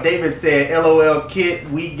David said, LOL Kit,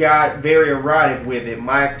 we got very erotic with it.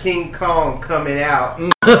 My King Kong coming out.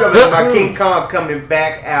 My King Kong coming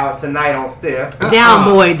back out tonight on Steph. Down,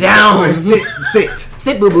 boy, down. Sit.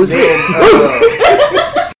 Sit, boo boo, sit. Then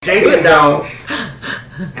Jason's on.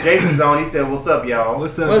 Jason's on. He said, what's up, y'all?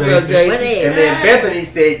 What's up, What's up, Jason? Jason? And then Bethany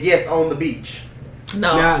said, yes, on the beach.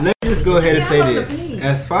 no. Now let me just go ahead and say Yeah, I love this. the beach.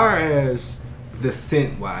 As far as the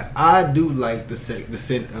scent wise, I do like the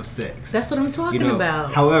scent of sex. That's what I'm talking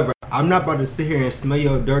about. However, I'm not about to sit here and smell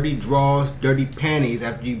your dirty drawers, dirty panties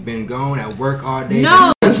after you've been gone at work all day.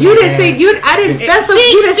 No, you didn't say I didn't specify.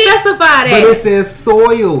 You didn't specify But it that. says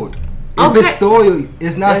soiled. If Okay. it's soiled,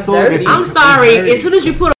 it's not That's soiled. dirty. If I'm it's sorry. dirty. As soon as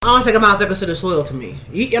you put on take them out, they're considered soil to me.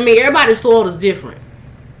 Everybody's soil is different.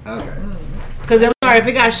 Okay. Because I'm sorry, if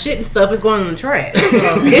it got shit and stuff, it's going in the trash.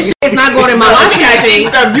 This shit is not going in my washing machine.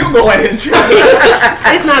 Stuff you going in the trash.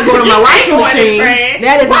 It's not going in my washing going in the machine. trash.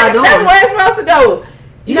 That is not doing. That's where it's supposed to go.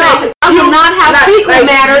 No, I will not have fecal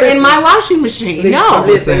matter in my washing machine. No.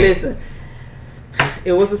 Listen.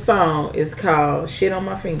 It was a song. It's called "Shit on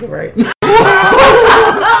My Finger," right?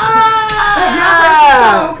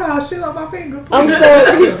 Oh, called shit on my finger. I'm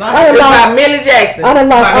sorry. It's by Millie Jackson. I don't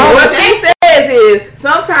like What she says is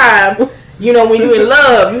sometimes, when you're in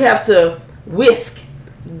love, you have to whisk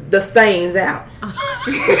the stains out of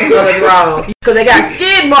the drawers because they got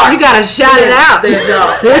skid marks. You gotta shout it out.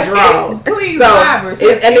 Their drawers. Please, So Robert,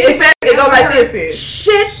 it goes like this: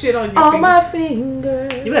 Shit shit on your on finger. my finger,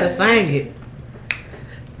 You better sing it.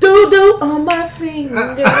 doo doo on my finger.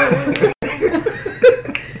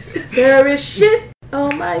 There is shit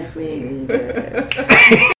on my finger.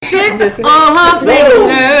 Shit Listen. on her finger.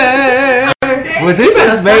 Was this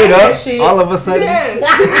just made up shit. all of a sudden?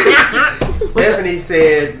 Stephanie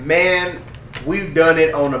said, "Man, we've done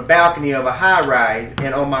it on the balcony of a high rise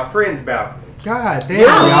and on my friend's balcony." God damn,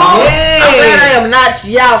 I'm y'all. glad I am not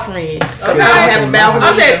y'all friend. Okay, I don't have a balcony.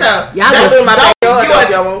 I'll tell you something. Y'all Don't just do my backyard.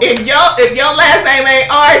 If your last name ain't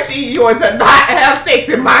Archie, you are to not have sex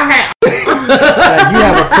in my house. Like, you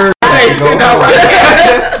have a curve.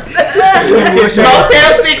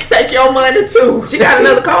 Motel 6, take your money too. She got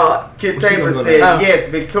another card. Kit What she Tabor gonna said, do? "Yes,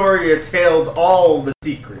 Victoria tells all the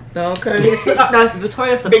secrets." Okay. No, it's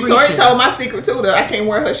Victoria Secretions. Victoria told my secret too, though. I can't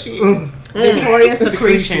wear her shit. Victoria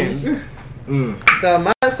Secretions. So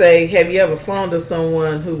mine say, have you ever flown to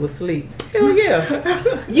someone who was asleep? Hell yeah.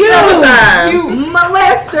 You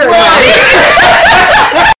molester.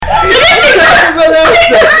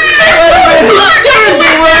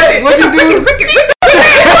 What you do?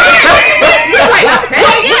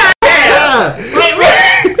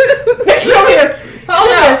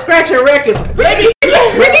 Hold on, scratching records. Hold on.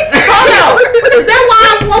 Is that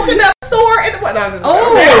why I'm woken up sore? And what?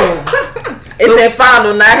 Oh, It's that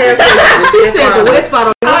final, not have sex. she said the wet spot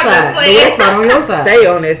on your I'm just side. The playing. wet spot on your side. Stay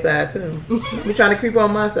on that side too. We trying to creep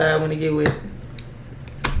on my side when they get with.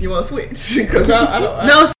 You want to switch? Because I don't.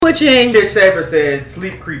 No switching. Kit Tabor said,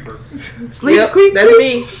 "Sleep creepers." Sleep Yep, creep. that's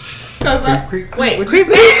me. Creep. Wait, Creep.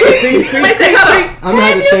 wait, say hold on. I'm gonna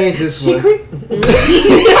have to change this one. David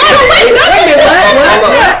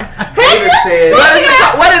said,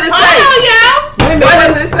 What did it say? What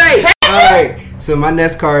does it say? Alright, so my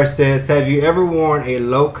next card says, have you ever worn a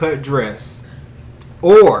low-cut dress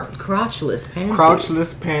or Crotchless panties.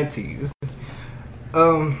 crouchless panties?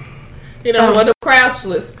 You know what? The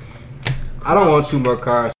crouchless. I don't want 2 more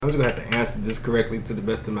cards. I'm just gonna have to answer this correctly to the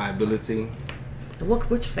best of my ability.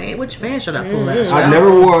 Which fan should I pull out? I've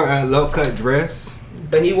never wore a low-cut dress.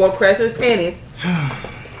 But he wore Crasher's panties.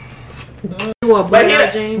 You wore But,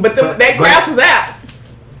 button jeans. that crouch was out.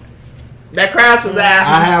 That crouch was out.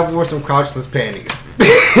 I have wore some crouchless panties.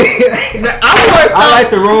 I wore some. I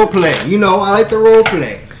like the role play. You know, I like the role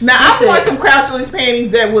play. Now I wore some crouchless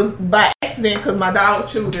panties that was by accident because my dog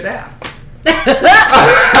chewed it out.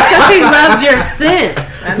 Because he loved your scent.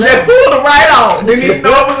 Just pulled it right on. Didn't even know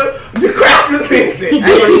it was the crouchless panties. I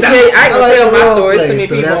can like tell the my role story. play, So many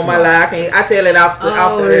so people that's on my why. live. I tell it off the air.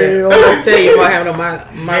 yeah. I'll tell you what happened on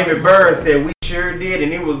my David Burns said, "We sure did,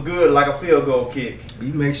 and it was good like a field goal kick."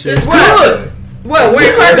 You make sure It's it's good. What?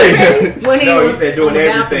 Wearing Crasher's panties? When No, he was said doing on the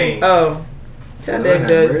balcony. everything. Oh. Tell Lord that have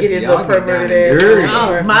to mercy. get his Y'all little get perverted down ass. dirty.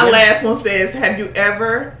 Oh, My last one says, have you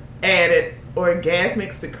ever added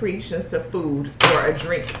orgasmic secretions to food or a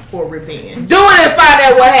drink for revenge? Do it and find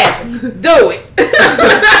out what happened. Do it.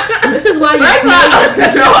 This is why you That's smell. no,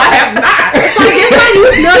 I have not. That's why you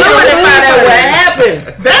smell Do your it and find out food what first. happened.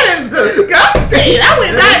 That is disgusting. I would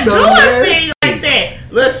That not is so do a nasty. thing like that.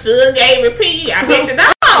 Little sugar gave repeat. I bet you no.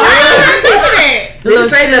 I'm not doing that. Didn't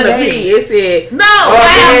say nothing to me. It said, No,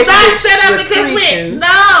 I have not orgasmic set up and just secretions. went.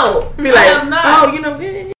 No. be I like, have not. oh, you know.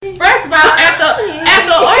 First of all, after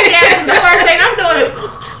orgasm, the first thing I'm doing is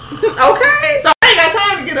Okay. so I ain't got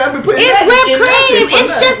time to get up and put It's nothing whipped in nothing cream. for It's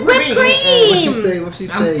nothing. just whipped Revenge. cream. What she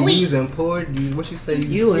I'm say? sleep. Using poured. What she say?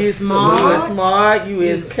 You is You smart. is smart. You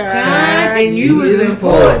is kind. and you is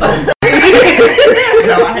important. No, I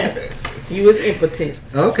haven't. You is impotent.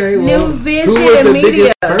 Okay, well, New Vision who was the Media.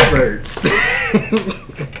 biggest pervert?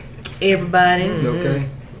 Everybody. Okay.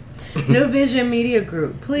 New Vision Media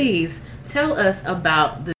Group, please tell us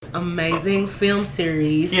about this amazing film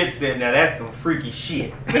series Kid said, "Now that's some freaky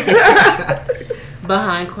shit."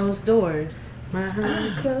 Behind Closed Doors.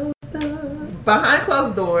 Behind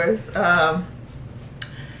closed doors,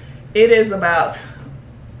 it is about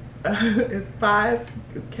it's 5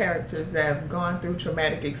 characters that have gone through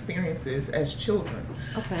traumatic experiences as children.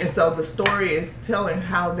 Okay. And so the story is telling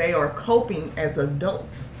how they are coping as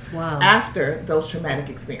adults Wow. after those traumatic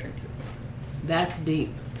experiences. That's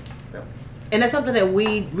deep. So, And that's something that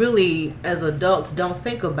we really, as adults, don't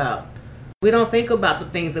think about. We don't think about the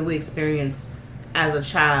things that we experienced as a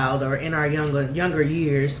child or in our younger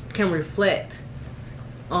years can reflect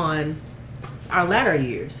on our latter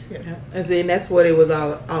years. yeah. And see, and that's what it was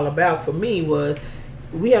all about for me was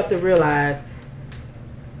we have to realize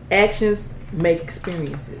actions make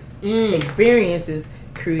experiences. Experiences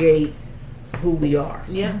create who we are.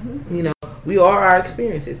 Yeah. You know, we are our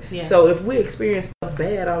experiences. Yeah. So if we experience stuff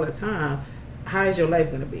bad all the time, how is your life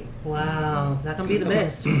going to be? Wow. That can be the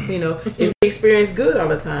best. You know, if you experience good all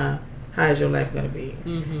the time, how is your life going to be?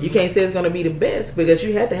 You can't say it's going to be the best because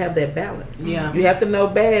you have to have that balance. Yeah. You have to know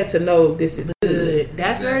bad to know this is good. Good.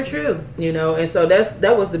 That's very true. You know, and so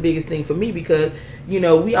that was the biggest thing for me because, you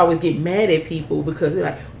know, we always get mad at people because they're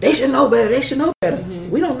like, they should know better. They should know better.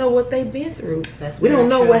 We don't know what they've been through. We don't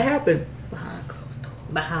know what happened behind closed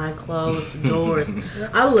doors. Behind closed doors.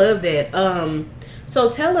 I love that. So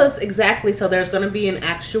tell us exactly. So there's going to be an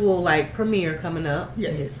actual like premiere coming up.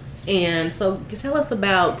 Yes. And so tell us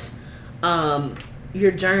about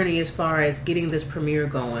your journey as far as getting this premiere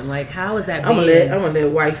going. Like, how is that? I'm gonna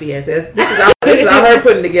let wifey answer. This is all her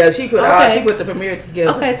putting together. She put the premiere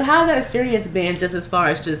together. Okay, so how's that experience been, just as far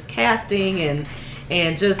as just casting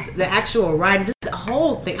and just the actual writing, just the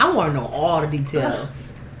whole thing? I want to know all the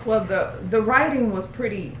details. Well, the writing was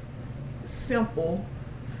pretty simple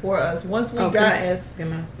for us. Once we got,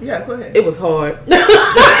 yeah, go ahead. It was hard.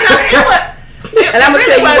 And I'm gonna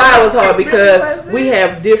tell you why it was hard, because we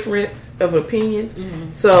have difference of opinions.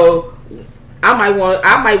 So I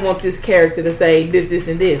might want this character to say this,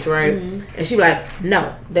 and this, right? And she be like,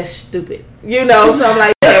 no, that's stupid. You know, so I'm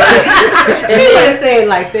like, yeah, right? She wouldn't say it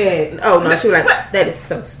like that. Oh no, she be like, that is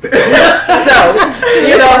so stupid. So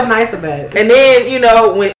you know, what's nice about it. And then, you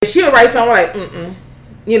know, when she'll write something, I'm like,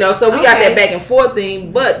 you know, so we got that back and forth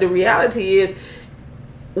thing. But the reality is,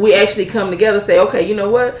 we actually come together and say, okay, you know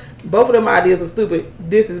what? Both of them ideas are stupid.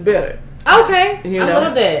 This is better. Okay. You know? I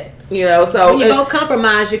love that. You know, so when you both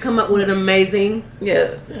compromise, you come up with an amazing.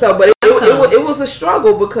 Yeah. So, but it was a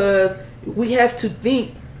struggle because we have to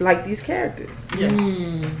think like these characters. Yeah.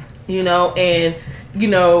 You know, and you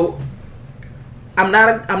know, I'm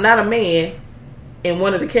not a man, and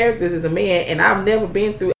one of the characters is a man, and I've never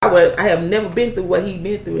been through. I have never been through what he's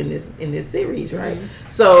been through in this series, right?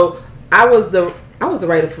 So I was the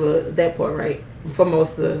writer for that part, right? For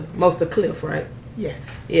most of Cliff, right? Yes.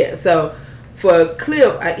 Yeah. So for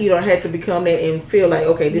Cliff, I had to become that and feel like,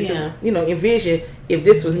 okay, this is, envision if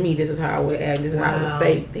this was me, this is how I would act, this is how I would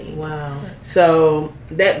say things. Wow. So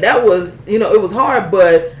that was, it was hard,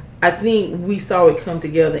 but I think we saw it come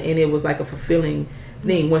together, and it was like a fulfilling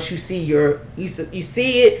thing. Once you see you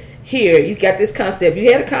see it here, you got this concept.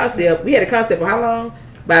 You had a concept. We had a concept for how long?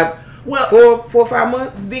 About 4 or 5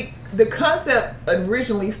 months. The concept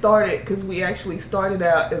originally started because we actually started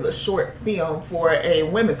out as a short film for a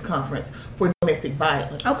women's conference for domestic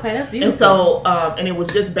violence. Okay, that's beautiful. And so, and it was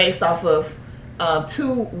just based off of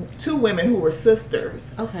two women who were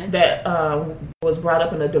sisters. Okay. That was brought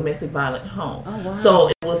up in a domestic violent home. Oh, wow. So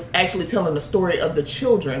it was actually telling the story of the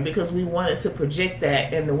children because we wanted to project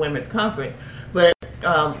that in the women's conference, but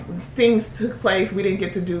things took place. We didn't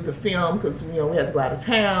get to do the film because we had to go out of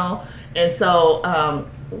town, and so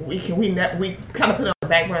we kind of put it on the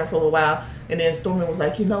background for a little while. And then Stormy was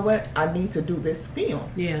like, you know what, I need to do this film.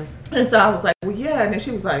 Yeah. And so I was like, well, yeah. And then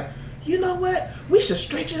she was like, you know what, we should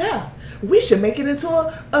stretch it out. We should make it into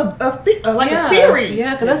a series.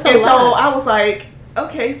 Yeah, because that's and a lot. so I was like,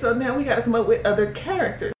 okay, so now we got to come up with other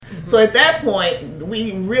characters. So at that point,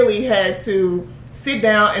 we really had to sit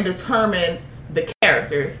down and determine the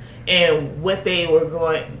characters and what they were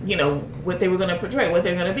going, what they were going to portray, what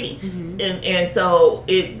they're going to be. And so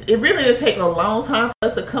it really did take a long time for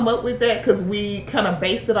us to come up with that because we kind of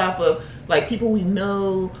based it off of like people we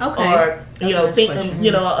know or, think,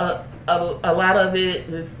 a lot of it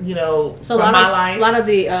is, so from my life. A lot of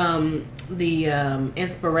the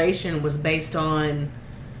inspiration was based on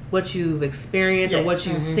what you've experienced or what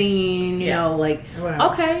you've seen,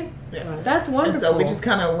 okay. Yeah. That's wonderful. And so we just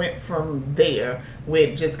kind of went from there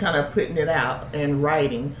with just kind of putting it out and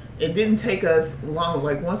writing. It didn't take us long.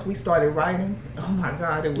 Like once we started writing, oh my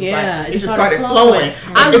God, it was it just started flowing.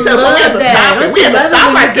 I love that. We had to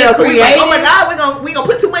stop ourselves. We was like, oh my God, we gonna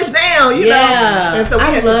put too much down, you know. And so we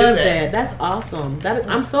had to do that. That's awesome. That is.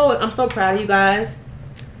 I'm so proud of you guys.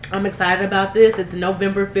 I'm excited about this. It's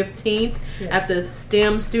November 15th at the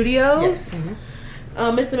STEM Studios. Yes.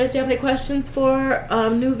 Mr. Mist, do you have any questions for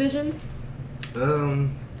New Vision?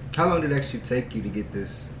 How long did it actually take you to get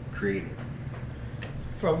this created?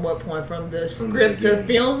 From what point? From the script to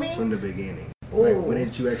filming? From the beginning. Like, when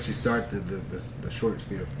did you actually start the short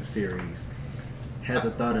film, the series? Had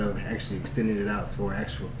the thought of actually extending it out for an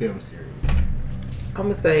actual film series? I'm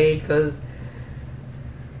gonna say because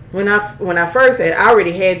when I first I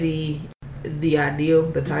already had the idea,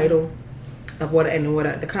 the title of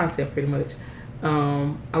the concept pretty much.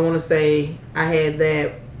 I want to say I had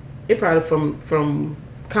that. It probably from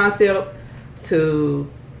concept to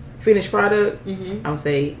finished product. I would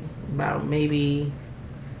say about maybe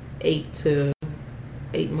 8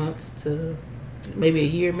 months to maybe a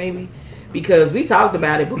year, maybe, because we talked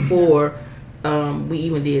about it before we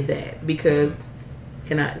even did that. Because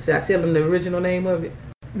should I tell them the original name of it?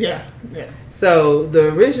 Yeah. So the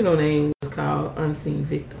original name was called Unseen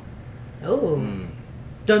Victim. Oh.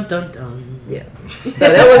 Dun dun dun. Yeah. So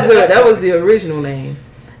that was the original name.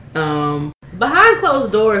 Behind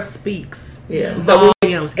closed doors speaks. Yeah.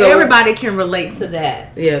 Volumes. So everybody can relate to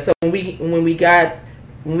that. Yeah. So when we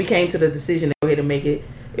came to the decision to go ahead and make it,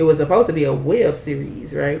 it was supposed to be a web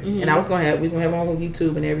series, right? Mm-hmm. And we was gonna have it on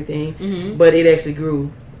YouTube and everything, mm-hmm. but it actually grew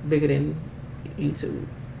bigger than YouTube.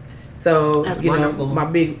 So that's wonderful. My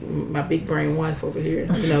big brain wife over here,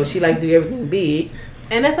 she like to do everything big.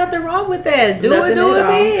 And there's nothing wrong with that. Do it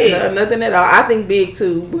big. No, nothing at all. I think big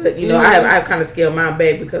too, but I kind of scale mine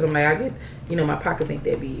back because I'm like, I get, my pockets ain't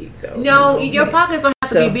that big. So your pockets don't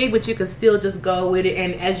have to be big, but you can still just go with it.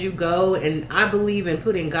 And as you go, and I believe in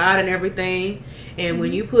putting God in everything. And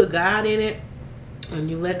when you put God in it,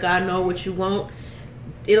 and you let God know what you want,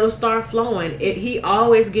 it'll start flowing. He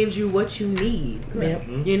always gives you what you need. Yeah.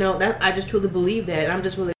 That I just truly believe that. I'm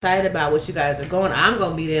just really excited about what you guys are going. I'm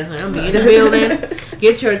gonna be there, honey. I'm gonna be in the building.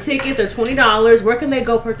 Get your tickets. They're $20. Where can they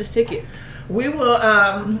go purchase tickets? We will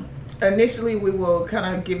initially we will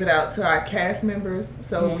kind of give it out to our cast members,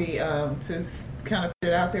 so we to kind of put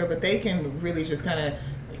it out there, but they can really just kind of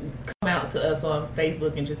come out to us on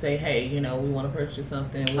Facebook and just say, hey, we want to purchase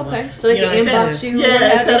something. So they can inbox you.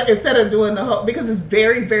 Yeah, instead of doing the whole, because it's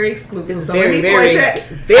very, very exclusive. It's so very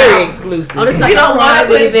exclusive. Oh, this is we don't want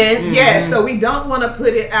to event. Yeah, so we don't want to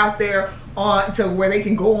put it out there on to where they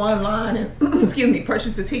can go online and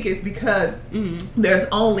purchase the tickets, because there's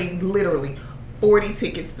only literally 40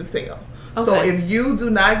 tickets to sell. Okay. So if you do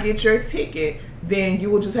not get your ticket, then you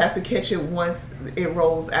will just have to catch it once it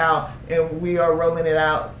rolls out, and we are rolling it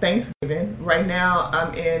out Thanksgiving. Right now,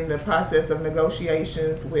 I'm in the process of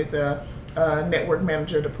negotiations with a network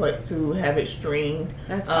manager to have it streamed.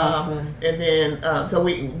 That's awesome. And then, so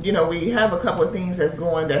we have a couple of things that's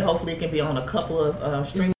going that hopefully can be on a couple of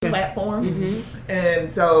streaming platforms, and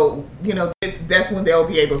so that's when they'll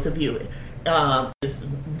be able to view it. It's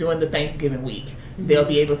during the Thanksgiving week. They'll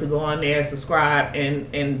be able to go on there, subscribe,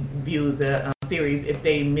 and view the series if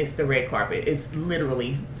they miss the red carpet. It's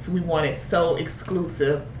literally, so we want it so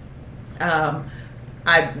exclusive.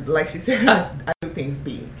 Like she said, I do things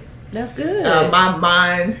big. That's good. My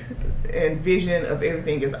mind and vision of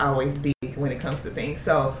everything is always big when it comes to things.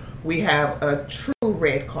 So we have a true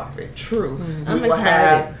red carpet. True. I'm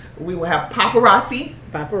excited. We will have paparazzi.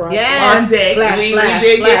 Yes. On deck. Flash.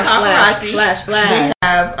 We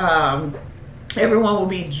have everyone will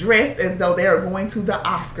be dressed as though they are going to the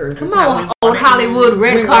Oscars. Come on, old Hollywood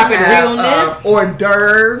red carpet realness. Hors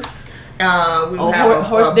d'oeuvres. We will have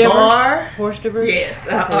horse divers. Yes.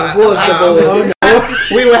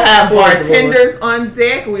 We will have bartenders on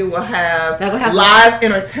deck. We will have live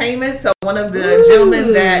entertainment. So one of the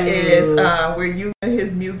gentlemen that is, we're using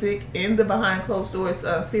his music in the Behind Closed Doors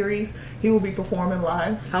series. He will be performing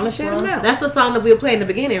live. How to shout him out? That's the song that we were playing in the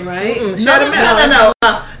beginning, right? No. Shout him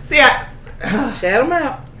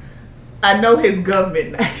out. I know his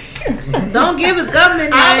government name. Don't give his government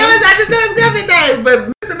name. I just know his government name.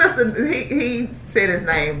 But Mr. he said his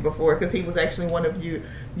name before, because he was actually one of your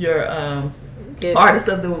artists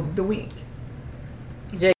of the week.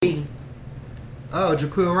 JB. Oh,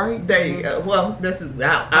 Jaquil Wright? There you go. Well, this is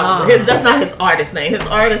that's not his artist name. His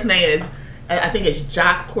artist name is, I think it's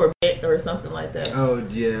Jock Corbett or something like that. Oh,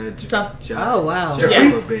 yeah. Oh, wow. Jock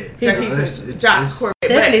Yes. Corbett. Jock Corbett.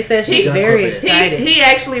 Stephanie says she's very excited. He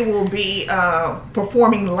actually will be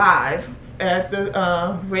performing live at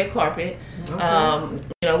the red carpet. Okay.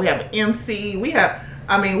 We have an MC. We have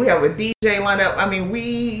a DJ lined up.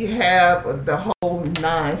 We have the whole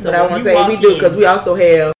nine. So but I want to say we do, because we also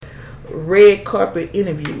have red carpet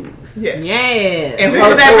interviews. Yes. And who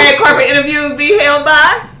would that red carpet interview be held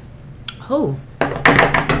by? Who?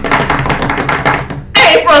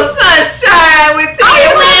 April Sunshine with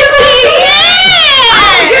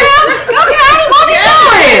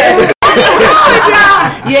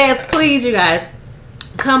Yes, please, you guys,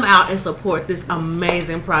 come out and support this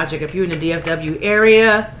amazing project. If you're in the DFW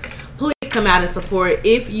area, please come out and support.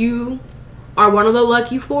 If you are one of the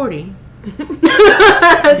lucky 40,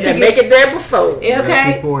 make it there before. Okay.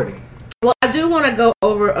 Lucky 40. Well, I do want to go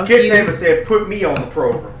over a Kid few. Taylor said, "Put me on the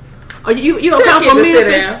program." Oh, you gonna come from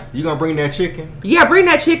Memphis? You gonna bring that chicken? Yeah, bring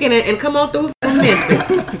that chicken and come on through from Memphis.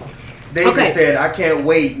 David said, "I can't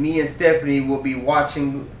wait. Me and Stephanie will be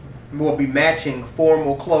matching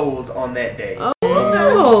formal clothes on that day."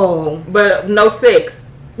 Oh, but no sex.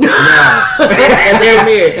 No.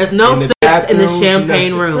 There's no sex in the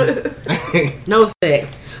champagne room. No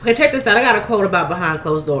sex. Okay, check this out. I got a quote about Behind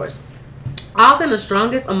Closed Doors. Often the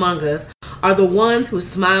strongest among us are the ones who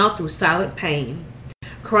smile through silent pain,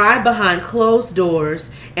 cry behind closed doors,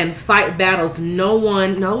 and fight battles no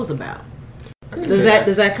one knows about.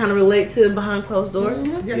 Does that kind of relate to behind closed doors?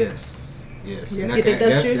 Yes. Yes. Yeah. And You think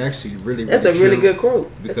that's true? actually really That's a really true good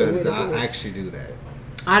quote. because I actually do that.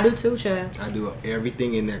 I do too, Chad. I do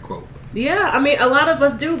everything in that quote. Yeah, I mean, a lot of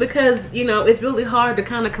us do because, you know, it's really hard to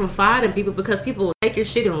kind of confide in people because people will take your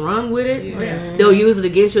shit and run with it. Yes. They'll use it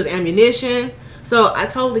against you as ammunition. So I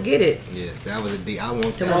totally get it. Yes, that was a D. I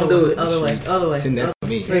want Come that. on, do it. Other way. Send that to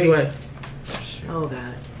me. Anyway, Oh,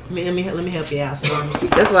 God. Let me help you out, Storms.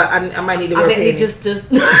 that's why I might need to I work think it pennies.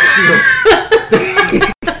 just.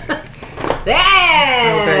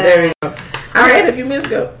 Okay, there we go. All right, if you missed,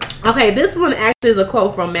 go. Okay, this one actually is a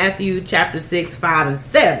quote from Matthew chapter 6, 5, and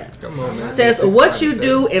 7. Come on, man. It says, what you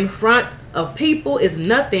do in front of people is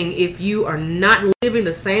nothing if you are not living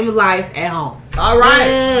the same life at home. All right.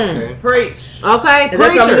 Okay. Preach. Okay, Is that from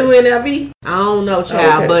preachers. New NIV? I don't know,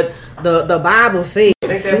 child, Okay. but the Bible says. I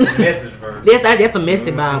think that's the message version. That's the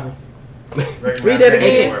Mystic Bible. Read that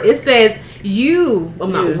again. It says what you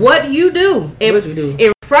do What you do.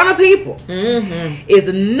 in front of people Mm-hmm. is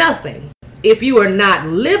nothing if you are not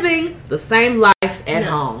living the same life at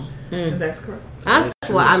home. That's correct. That's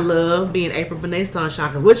why I love being April Benet Sunshine,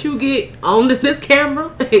 because what you get on this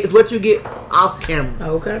camera is what you get off camera.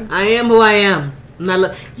 Okay. I am who I am. And I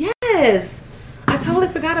love, yes, I totally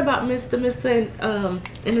forgot about Mr.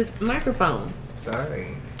 and his microphone. Sorry.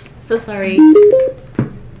 So sorry.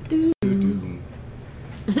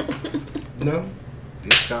 No,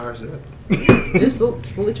 it stars up. It's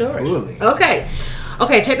fully charged. Fully.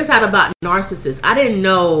 Okay, check this out about narcissists. I didn't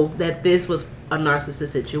know that this was a narcissist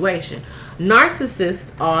situation.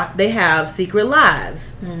 Narcissists they have secret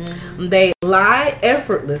lives. Mm-hmm. They lie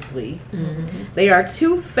effortlessly. They are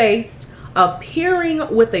two-faced,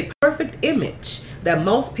 appearing with a perfect image that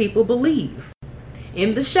most people believe.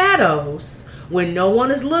 In the shadows, when no one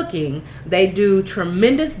is looking, they do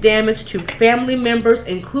tremendous damage to family members,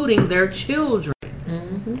 including their children.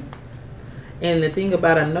 And the thing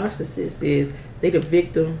about a narcissist is they the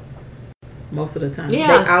victim most of the time.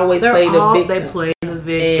 Yeah, They always they're play the all- victim. They play the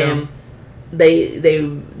victim. And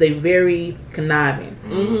they very conniving.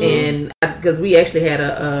 And because we actually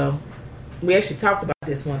had we actually talked about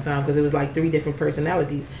this one time because it was like 3 different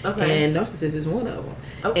personalities. Okay. And narcissist is one of them.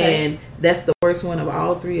 Okay. And that's the worst one of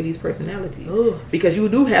all 3 of these personalities. Ooh. Because you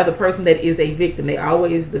do have the person that is a victim. They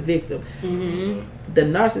always the victim. Mm-hmm. The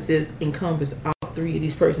narcissist encompasses all 3 of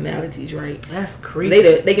these personalities, right? That's creepy.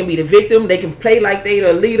 They can be the victim. They can play like they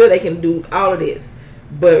the leader. They can do all of this.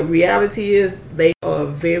 But reality is they are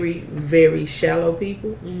very, very shallow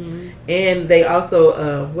people. And they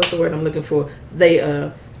also, what's the word I'm looking for?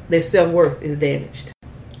 Their self-worth is damaged.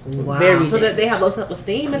 Wow. Very So that damaged. they have low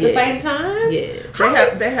self-esteem at the same Yes. time?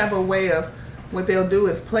 Yes. They have a way of what they'll do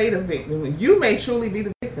is play the victim. You may truly be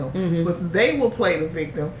the victim, but they will play the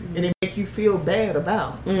victim and it make you feel bad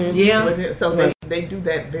about. Yeah. So they do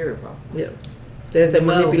that very well. Yeah. There's a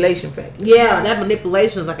Well, manipulation factor. Yeah, that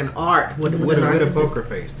manipulation is like an art with With the a narcissist. poker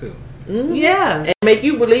face too. Yeah. And make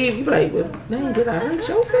you believe, you be like, well, dang, did I hurt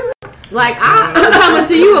your feelings? Like, I'm coming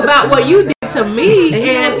to you about what you did to me,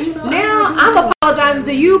 And and now I'm apologizing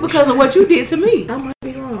to you because of what you did to me. I might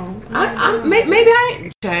be wrong. Maybe I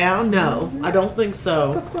ain't. Child, no, I don't think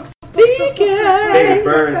so. Speaking. David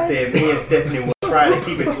Burns said me and Stephanie will try to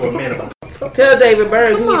keep it to a minimum. Tell David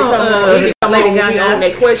Burns he need to come on. He need to come Lady on with me Gaga. on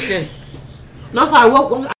that question. No, sorry.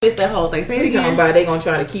 What? I missed that whole thing. Say it He talking again. about they gonna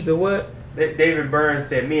try to keep it what? David Burns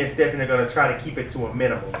said me and Stephanie are going to try to keep it to a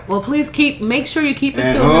minimum. Well, please make sure you keep it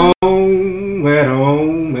At to home, at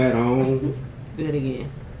home, at home, Do it again.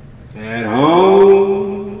 at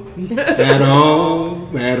home, at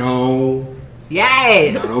home, at home.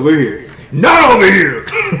 Yes. Not over here. Not over here.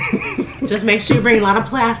 Just make sure you bring a lot of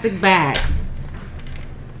plastic bags.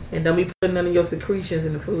 And don't be putting none of your secretions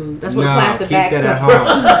in the food. That's what No, plastic keep bags that are at for.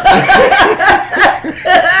 home.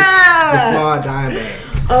 The small dime bags.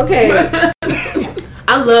 Okay.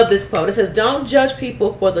 I love this quote. It says, "Don't judge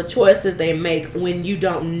people for the choices they make when you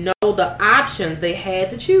don't know the options they had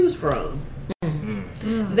to choose from."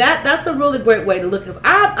 That's a really great way to look. Because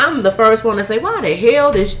I'm the first one to say, "Why the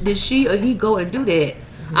hell did she or he go and do that?"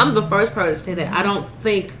 I'm the first person to say that. I don't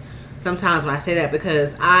think sometimes when I say that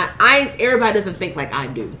because I everybody doesn't think like I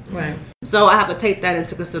do. Right. So I have to take that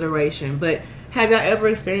into consideration. But have y'all ever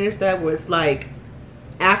experienced that where it's like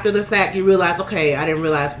after the fact you realize, okay, I didn't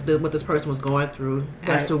realize what this person was going through as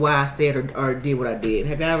Right. to why I said or did what I did.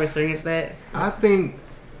 Have y'all ever experienced that? I think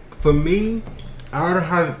for me,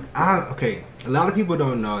 okay, a lot of people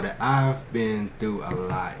don't know that I've been through a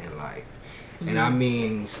lot in life. And I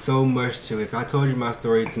mean so much to if I told you my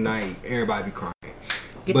story tonight, everybody be crying.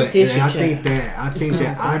 Get the tissue and I check. think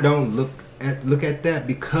that I don't look at that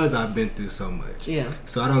because I've been through so much. Yeah.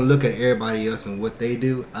 So I don't look at everybody else and what they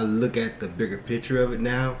do. I look at the bigger picture of it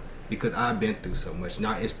now because I've been through so much.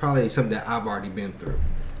 Now it's probably something that I've already been through.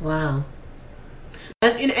 Wow.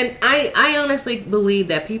 And I honestly believe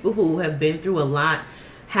that people who have been through a lot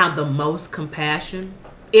have the most compassion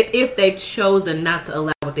if they've chosen not to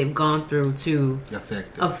allow what they've gone through to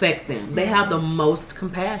affect them. They have the most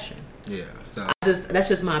compassion. Yeah. So that's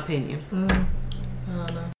just my opinion. I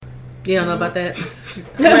don't know. You don't know about that? No,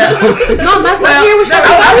 that's not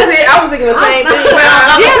I was thinking the same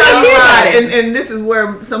thing. And this is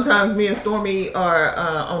where sometimes me and Stormy are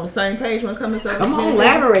on the same page when it comes to Come on,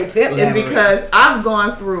 elaborate. It's because I've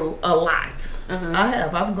gone through a lot.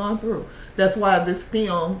 I've gone through. That's why this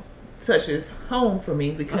film touches home for me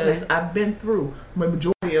because I've been through the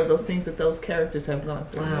majority of those things that those characters have gone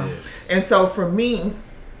through. Wow. And so for me,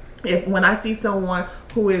 when I see someone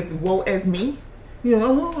who is woe as me, you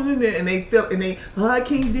know, and they feel I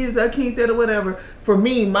can't this, I can't that, or whatever. For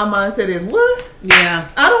me, my mindset is what? Yeah.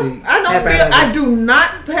 I do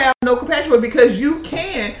not have no compassion for it because you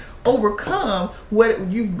can overcome what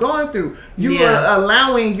you've gone through. You are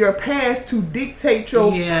allowing your past to dictate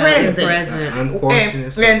your present.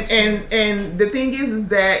 And the thing is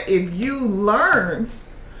that if you learn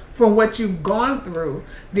from what you've gone through,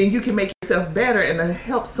 then you can make yourself better and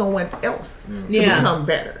help someone else to become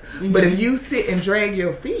better. But if you sit and drag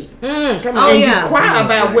your feet and you cry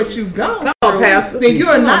about what you've gone through, then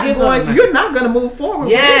you're not going to move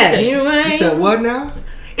forward. Yes. You said what now?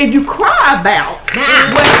 If you cry about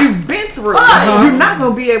what you've been through, you're not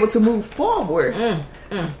going to be able to move forward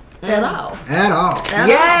at all.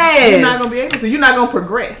 Yes. You're not going to be able to. You're not going to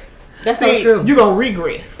progress. That's so true. You're going to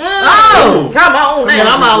regress. Oh, come on. And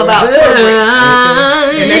I'm all about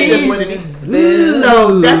progress. And that's just what it is.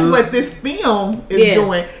 So that's what this film is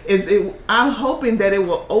doing. I'm hoping that it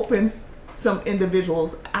will open some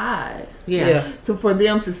individuals' eyes. So for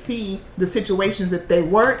them to see the situations that they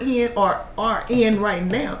were in or are in right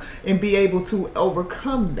now and be able to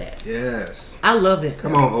overcome that. Yes. I love it.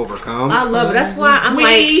 Come on, overcome. I love it. That's why I'm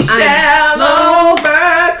we shall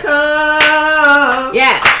overcome.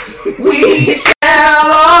 Yes. We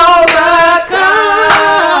shall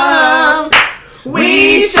overcome.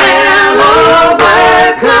 We shall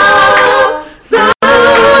overcome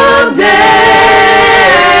someday.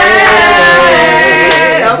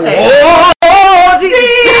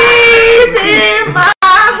 Deep in my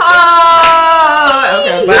heart.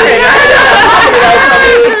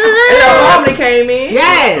 Harmony came in.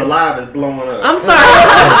 Yes. The live is blowing up. I'm sorry.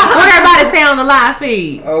 What everybody say on the live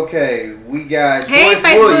feed? Okay, we got Hey, Joyce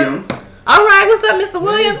Facebook. Williams. All right, what's up, Mr.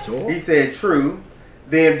 Williams? He said true.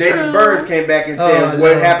 Then David Burns came back and said,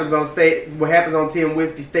 "What happens on Tim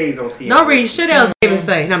Whiskey stays on Tim." Don't read shit else David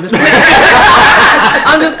say. No, I'm just playing.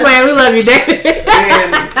 I'm just playing. We love you, David.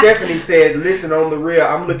 And Stephanie said, "Listen, on the real,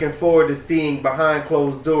 I'm looking forward to seeing behind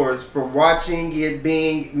closed doors. From watching it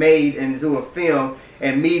being made into a film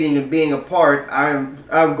and meeting and being a part,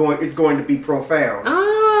 it's going to be profound."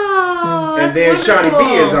 Oh, and then Shawnee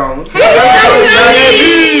B is on.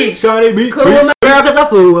 Hey, Shawnee B. Cool with my girl, cause I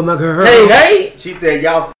fool with my girl. Hey. She said,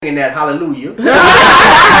 "Y'all singing that hallelujah."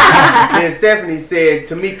 Then Stephanie said,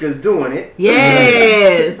 "Tamika's doing it."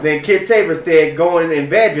 Yes. Then Kid Tabor said, "Going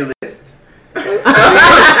evangelist."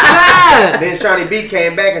 Then Shawnee B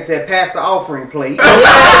came back and said, "Pass the offering plate."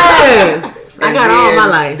 Yes. I And got all then my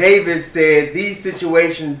life. David said, "These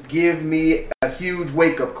situations give me a huge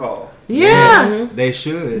wake-up call." Yes. They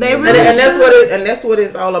should. They And really that's what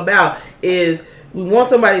it's all about. Is we want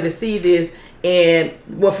somebody to see this, and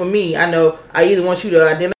for me, I know I either want you to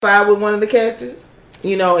identify with one of the characters,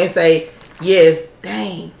 and say, "Yes,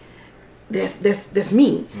 dang, that's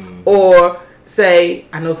me," or say,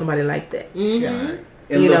 "I know somebody like that." And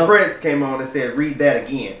Lil Prince came on and said, "Read that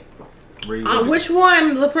again." which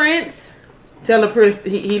one, La Prince? Tell the Prince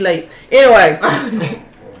he late. Anyway,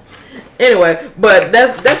 but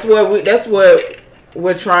that's what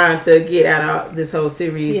we're trying to get out of this whole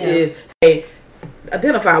series is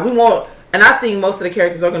identify. We want, and I think most of the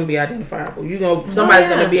characters are going to be identifiable. Somebody's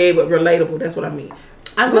going to be relatable. That's what I mean.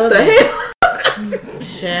 I love the hell.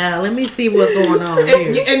 Child, let me see what's going on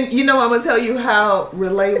here. And I'm going to tell you how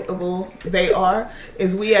relatable they are.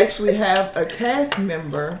 Is we actually have a cast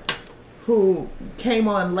member who came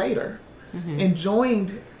on later and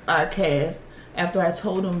joined our cast after I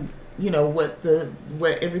told him,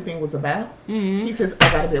 what everything was about. He says, "I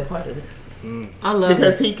got to be a part of this." I love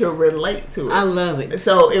because he could relate to it. I love it.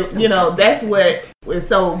 So that's what is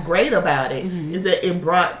so great about it is that it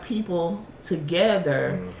brought people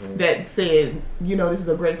together that said, this is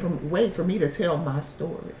a great way for me to tell my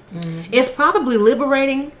story. It's probably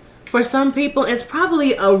liberating for some people, it's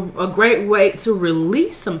probably a great way to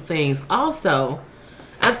release some things. Also,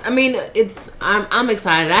 I mean, I'm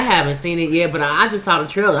excited. I haven't seen it yet, but I just saw the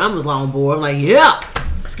trailer. I was on board. I'm like, yeah,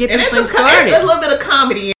 let's get this thing started. It's a little bit of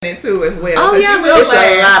comedy in it too, as well. Oh yeah, it's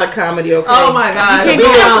a lot of comedy. Okay. Oh my God, you can't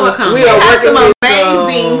go wrong with comedy. We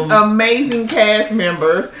have some amazing cast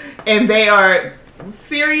members, and they are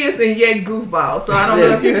serious and yet goofballs. So I don't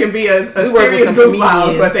know if you can be a serious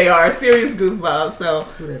goofball, but they are serious goofballs. So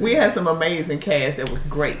we had some amazing cast. It was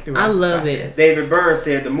great throughout. I love it. David Byrne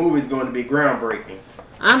said the movie's going to be groundbreaking.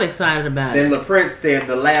 I'm excited about it. Then LaPrince said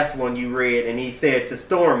the last one you read, and he said to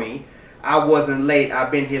Stormy, I wasn't late.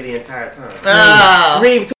 I've been here the entire time.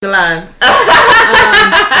 Read between the lines.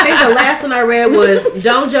 I think the last one I read was,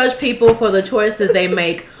 don't judge people for the choices they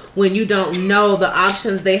make when you don't know the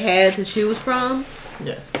options they had to choose from.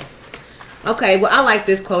 Yes. Okay, well, I like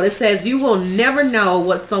this quote. It says, you will never know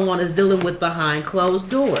what someone is dealing with behind closed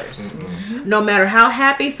doors. Mm-hmm. No matter how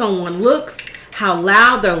happy someone looks, how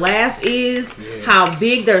loud their laugh is, how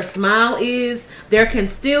big their smile is, there can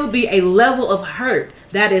still be a level of hurt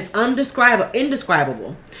that is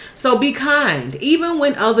indescribable. So be kind. Even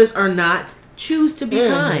when others are not, choose to be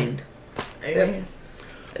kind. Amen.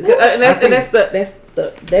 I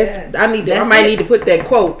might need to put that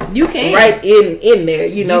quote. You can right in there,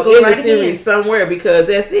 in right the series somewhere, because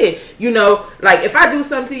that's it. Like if I do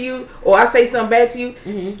something to you or I say something bad to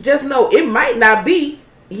you, just know it might not be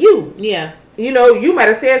you. Yeah. You might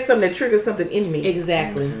have said something that triggered something in me.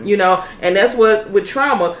 Exactly. And that's what with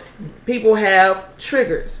trauma, people have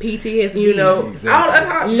triggers. PTSD.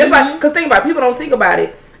 Exactly. Just like, because think about it, people don't think about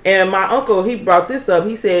it. And my uncle, he brought this up.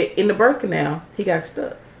 He said in the birth canal, he got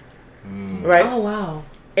stuck. Right? Oh, wow.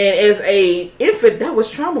 And as a infant, that was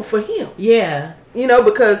trauma for him. Yeah.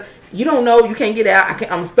 Because you don't know, you can't get out.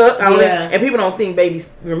 I'm stuck. And people don't think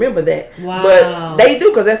babies remember that. Wow. But they do,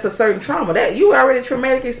 because that's a certain trauma. That you already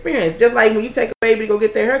traumatic experience. Just like when you take a baby to go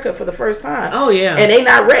get their haircut for the first time. Oh, yeah. And they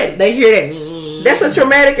not ready. They hear that. That's a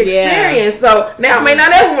traumatic experience. So now I may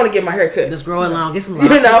not ever want to get my haircut. Just grow it long, get some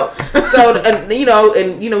locks. So and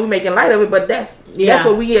we're making light of it, but that's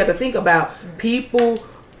what we have to think about. People,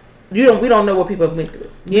 we don't know what people have been through.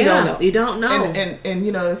 You don't know. And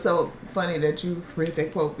it's so funny that you read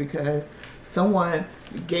that quote, because someone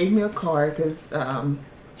gave me a card, because I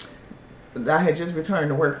had just returned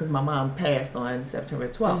to work because my mom passed on September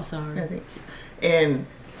 12th. I'm sorry. I think. And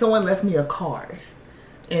someone left me a card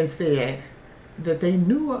and said that they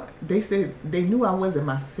knew I wasn't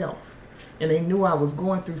myself, and they knew I was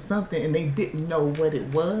going through something, and they didn't know what it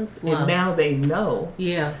was. Wow. And now they know.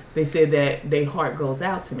 Yeah. They said that their heart goes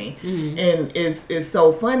out to me. Mm-hmm. And it's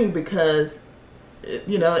so funny because,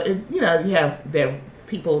 you have that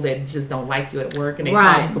people that just don't like you at work, and they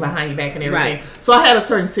talk behind your back and everything. Right. So I had a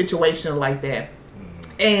certain situation like that.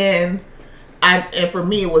 And for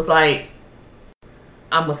me, it was like,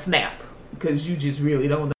 I'm a snap. Because you just really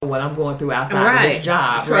don't know what I'm going through outside of this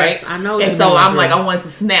job, right? I know. And so I'm like, I wanted to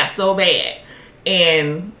snap so bad.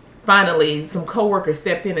 And finally, some coworkers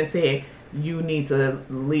stepped in and said, you need to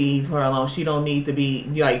leave her alone. She don't need to be,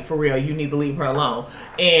 like, for real, you need to leave her alone.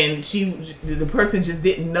 And the person just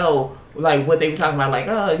didn't know, like, what they were talking about, like,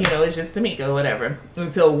 oh, it's just Tamika or whatever.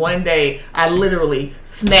 Until one day, I literally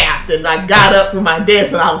snapped, and I got up from my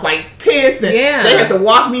desk, and I was, like, pissed, and they had to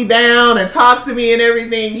walk me down and talk to me and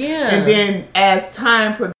everything. Yeah. And then as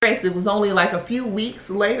time progressed, it was only, like, a few weeks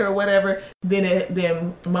later or whatever,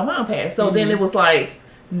 then my mom passed. So then it was like,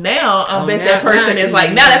 now I bet that person is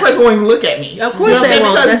like, now that person won't even look at me. Of course they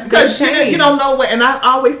won't. Because you don't know what, and I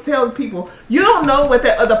always tell people, you don't know what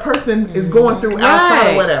that other person is going through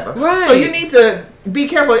outside or whatever. Right. So you need to be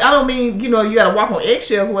careful. I don't mean, you got to walk on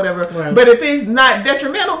eggshells or whatever, but if it's not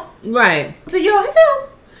detrimental to your health,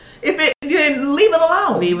 then leave it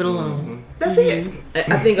alone. Leave it alone. That's it.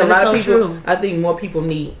 I think a lot of people, I think more people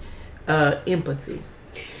need empathy.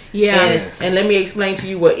 Yeah, and let me explain to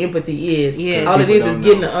you what empathy is. Yeah, all it is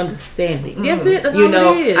getting an understanding. That's it. That's all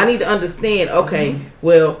it is. I need to understand. Okay,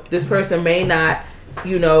 well, this person may not.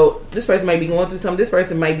 This person might be going through something. This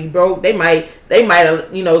person might be broke. They might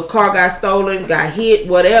have, car got stolen, got hit,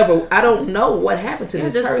 whatever. I don't know what happened to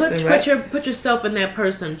this person. Put yourself in that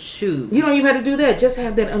person's shoes. You don't even have to do that. Just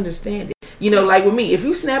have that understanding. Like with me, if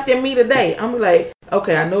you snapped at me today, I'm like,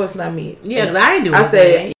 okay, I know it's not me. Yeah, because I didn't do anything. I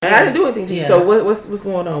say, I didn't do anything to you. So what's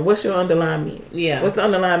going on? What's your underlying meaning? Yeah. What's the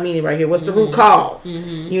underlying meaning right here? What's the root cause?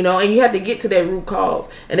 And you have to get to that root cause.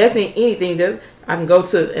 And that's in anything that I can go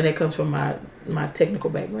to, and it comes from my technical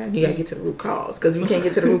background. You got to get to the root cause. Because if you can't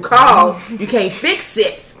get to the root cause, you can't fix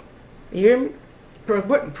it. You hear me?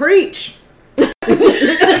 Preach. You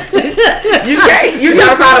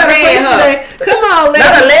gotta find a man, huh? Come on,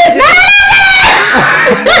 not a legend.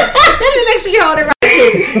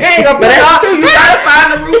 ain't gonna But put that's true. You gotta find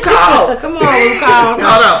the root cause. Come on, Lucas.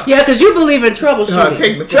 Hold on. Yeah, because you believe in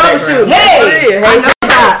troubleshooting. Troubleshooting. That's what it is.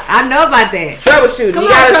 I know about that. Troubleshooting. Come You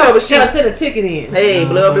on, gotta gotta troubleshoot. send a ticket in. Hey,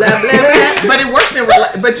 blah blah blah blah. But it works in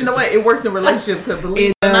but you know what? It works in relationships because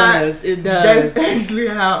believe it or not, It does. that's actually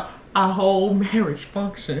how our whole marriage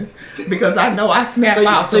functions. Because I know I snap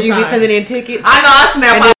out So you be sometimes. sending in tickets? I know I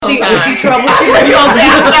snap And out then she sometimes. troubleshoots. You know what I'm saying? I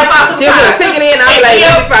snap out She put a sometimes. ticket in. I'm like,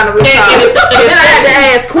 let me find the root cause. Then I had to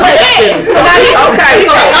ask questions. Okay,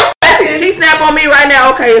 so she snap on me right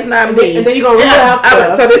now. Okay, it's not me. And then you gonna rule out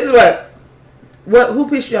stuff. So this is what? Who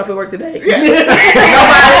pissed you off at work today?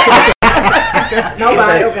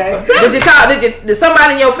 Nobody. Okay. Did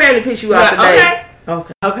somebody in your family piss you off today?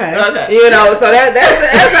 Okay. Okay. You know, so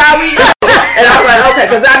that's how we go. And I was like, okay,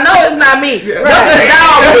 because I know it's not me. What does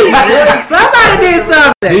dog do? Somebody did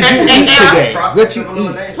something. Did you eat today? What you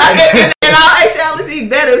eat? In all actuality,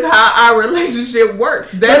 that is how our relationship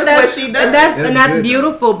works. That is what she does. And that's good,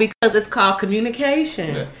 beautiful because it's called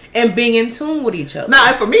communication and being in tune with each other.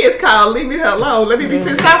 Nah, for me, it's called leave me the hell alone. Let me be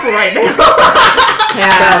pissed off right now.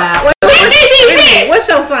 Child. Let me be pissed. What's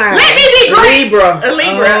your sign? Let me be great. Libra. A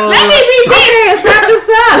Libra. Oh. Let me be pissed. Okay, wrap this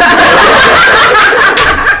up.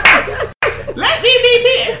 Let me be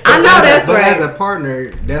pissed. I know that's But right. as a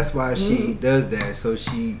partner, that's why she does that. So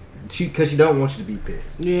because she don't want you to be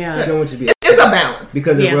pissed. She Yeah. don't want you to be It's a balance.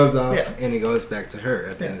 because it Yeah. rubs off Yeah. and it goes back to her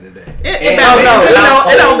at the end of the day. It Oh no,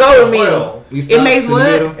 balances. it don't go to me. We stop makes in the what?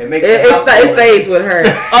 middle. It makes It stays with her.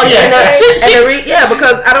 Oh yeah. Yeah,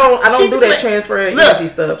 because I don't She do that deflects. transfer Look, energy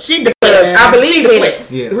stuff. She Because deflects. I believe in it.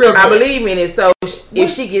 deflects. Yeah. Real I good. believe in it. So if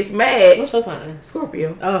she gets mad, What's your sign?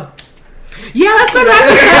 Scorpio. Oh. Yeah, let's been right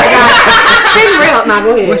there. Been real. Now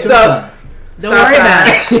go ahead. What's your So- sign? Don't worry about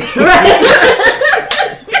it.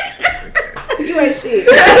 You ain't shit.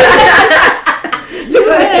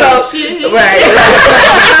 You ain't So, shit. right. So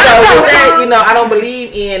with that, I don't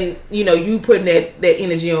believe in you putting that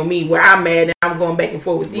energy on me where I'm mad and I'm going back and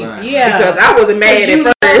forth with you. Right. Yeah. Because I wasn't mad You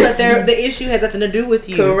know at first. that the issue has nothing to do with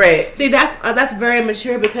you. Correct. See, that's very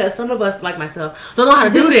mature because some of us, like myself, don't know how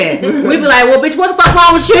to do that. We be like, well, bitch, what the fuck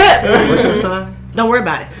wrong with you? What's your sign? Don't worry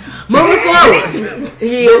about it. Moving forward.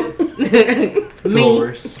 Yeah. Me.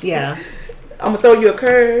 Taurus. Yeah. I'm gonna throw you a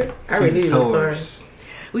curve. I already knew you was Taurus.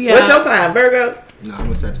 Yeah. What's your sign, Virgo? No,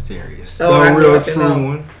 I'm a Sagittarius. Oh, I the real know, I true know.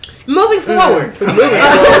 one. Moving forward.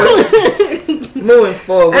 Moving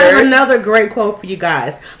forward. I have another great quote for you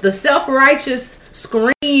guys. The self-righteous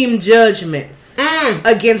scream judgments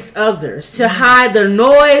against others to hide the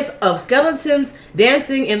noise of skeletons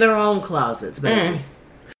dancing in their own closets, baby.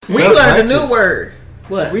 We learned a new word.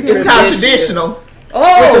 What? It's called traditional,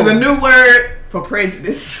 which is a new word for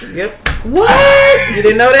prejudice. Yep. What? You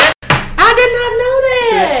didn't know that? I did not know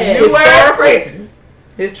that. New word for prejudice.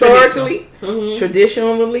 Historically,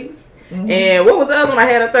 traditionally, and what was the other one? I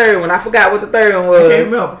had a third one. I forgot what the third one I was. can't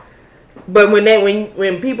remember. But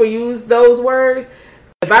when people use those words,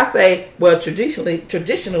 if I say, well,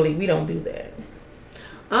 traditionally, we don't do that.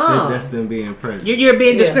 Oh. That's them being prejudiced. You're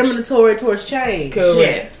being Yeah. discriminatory towards change.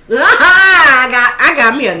 Yes. I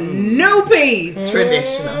got me a new piece.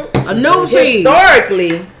 Traditional. A new piece.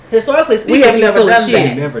 Historically, Historically speaking, we have you're never full of done shit.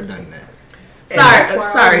 We've never done that.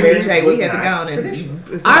 Sorry, marriage DJ. was We had to not go on and traditional.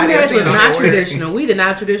 Our marriage was not traditional. We did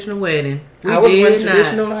not traditional wedding. We I wasn't did not.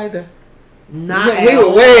 traditional either. Not We at were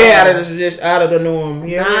way all. out of the tradition, out of the norm.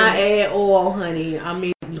 You Not know? at all, honey. I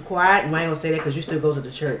mean, quiet. I ain't gonna say that because you still go to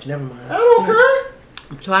the church. Never mind. I don't care.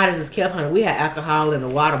 Try this as kept, honey. We had alcohol in the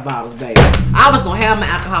water bottles, baby. I was gonna have my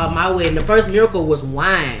alcohol at my wedding. The first miracle was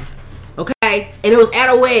wine. Okay, and it was at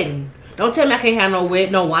a wedding. Don't tell me I can't have no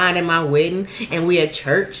wine at my wedding, and we at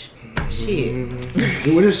church. Shit.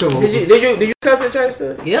 When it's over. Did you cuss at church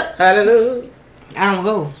too? Yep. Hallelujah. I don't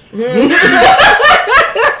go.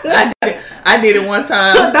 I did it one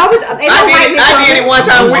time. I I did it one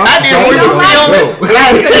time. I did it when we was filming.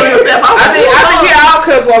 I think we all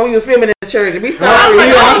cussed while we was filming in the church. We sorry.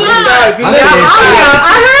 We all sorry. If you we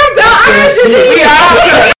all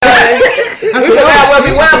cussed. We forgot what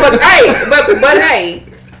we were, but hey,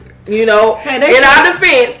 in our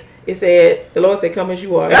defense, it said the Lord said, "Come as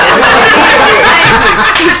you are." He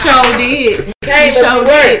sure did. Came He as sure we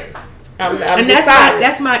did. were. I'm And decided.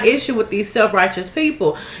 that's my issue with these self-righteous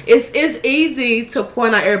people. It's easy to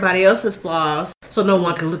point out everybody else's flaws so no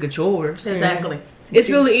one can look at yours. Exactly. It's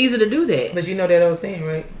really easy to do that. But you know that old saying,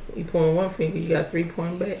 right? You point one finger, you got 3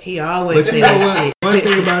 pointing back. He always But say you know that what? shit. One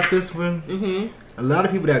thing about this one, a lot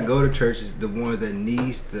of people that go to church is the ones that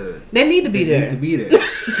needs to. They need to be They there. need to be there. And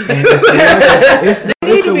it's the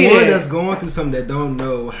need to one be there. that's going through something that don't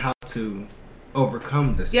know how to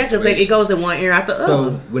overcome this. Yeah, because it goes in one ear out the So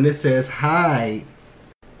other. when it says hide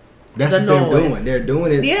That's the what they're noise. doing. They're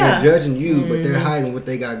doing it. Yeah. They're judging you, but they're hiding what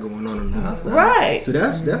they got going on the outside. Right. So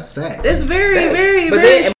that's fact. It's very, very, But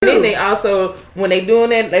very then, true. then they also, when they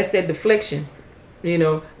doing that, that's that deflection. You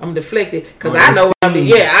know, I'm deflected because Oh, I know what I'm doing.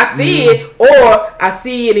 Yeah, I see it, or I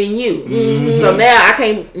see it in you. So now I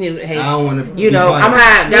can't. You know, hey, I don't want to. I'm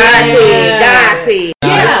high. God said.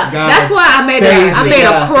 Yeah, God that's why I made saves I me. made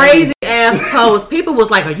God a crazy ass post. People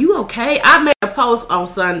was like, "Are you okay?" I made a post on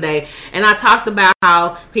Sunday, and I talked about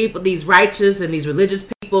how people, these righteous and these religious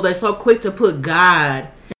people, they're so quick to put God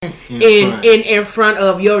in front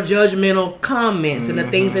of your judgmental comments and the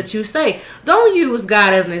things that you say. Don't use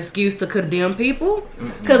God as an excuse to condemn people,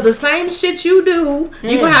 because the same shit you do,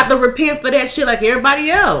 you're gonna have to repent for that shit like everybody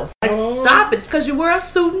else. Like, stop it. It's because you wear a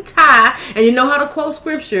suit and tie and you know how to quote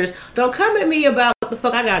scriptures. Don't come at me about what the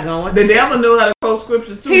fuck I got going. The devil knew how to quote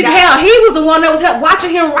scriptures too. He was the one that was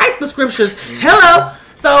watching him write the scriptures. Hello.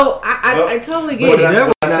 So I totally get Well, it. The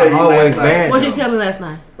devil's I not tell you always last night. bad. What you though. tell me last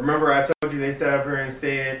night? Remember, I told you they sat up here and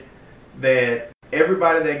said that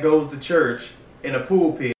everybody that goes to church in a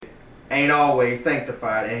pulpit ain't always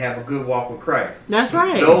sanctified and have a good walk with Christ. That's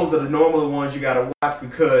right. Those are the normal ones you got to watch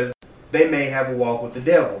because they may have a walk with the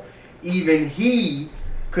devil. Even he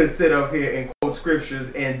could sit up here and quote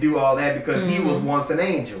scriptures and do all that because he was once an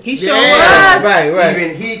angel. He sure Yeah, was. right.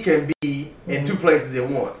 Even he can be in two places at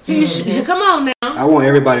once. Come on now. I want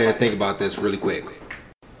everybody to think about this really quick.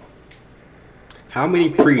 How many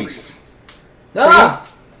priests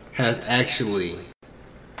has actually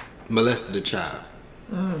molested a child?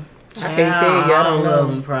 I can't tell you. I don't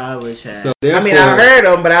know. Probably, child. So I mean, therefore- I heard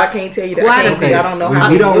them, but I can't tell you that. I, can't Okay, tell you. I don't know we,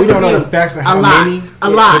 how. we don't what's know the the facts of A how lot. many. A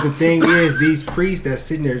lot. But the thing is, these priests that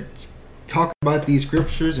sitting there talking about these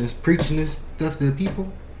scriptures and preaching this stuff to the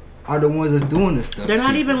people are the ones that's doing this stuff. They're to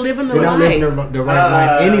not people. even living the They're not life. living the right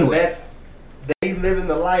life anyway. They living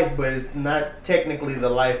the life, but it's not technically the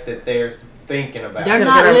life that they're thinking about. They're Can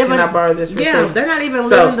not I- living. can I borrow this real Yeah, quick? they're not even So,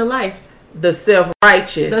 living the life. The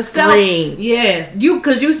self-righteous The self. scream Yes,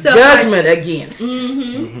 because you self judgment against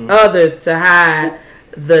Mm-hmm. others to hide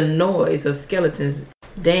the noise of skeletons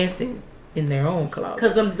dancing in their own closet.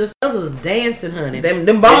 Because the skeletons is dancing, honey. Them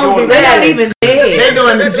bones be They're not rattling. even They're dead.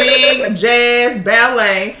 doing the jig, jazz,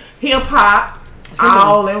 ballet, hip hop,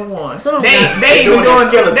 all in one. some of They them- they even doing doing that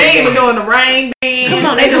skeleton they even dance. doing the rain dance. Come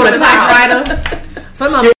on, they doing a typewriter.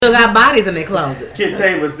 Some of them still got bodies in their closet. Kit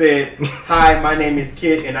Tabor said, "Hi, my name is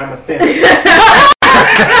Kit, and I'm a sinner."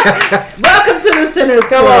 Welcome to the Sinners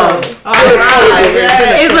Come Club. on. All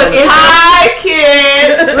right. Look, Hi,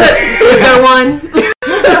 kid. is there one?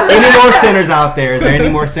 Any more sinners out there? Is there any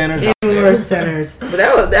more sinners out there? More sinners. But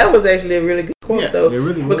that was actually a really good quote though. it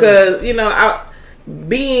really was. Because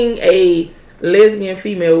being a lesbian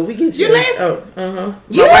female, we get You judged. lesbian? My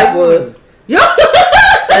Yeah. wife was. My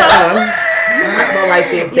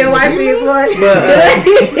wife is. Your wife is one. But,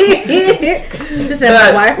 Just said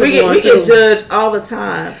my wife we was one get too. judged all the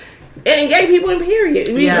time, and gay people in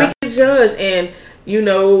period. We get judged, and I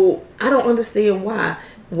don't understand why.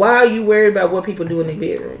 Why are you worried about what people do in their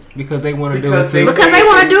bedroom? Because they want to do it Because too. Because they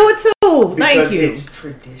want to do it too. Thank Because you. It's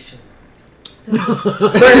tradition. There you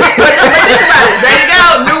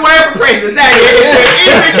go. New word for precious. That is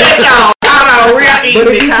easy to catch on. Hold on, real But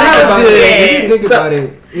if easy. you That think about was it, good. if you think about it,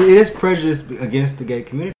 it is prejudice against the gay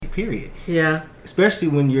community. Period. Yeah. Especially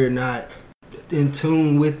when you're not in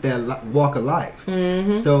tune with that walk of life.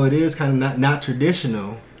 Mm-hmm. So it is kind of not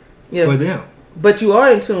traditional Yeah. for them. But you are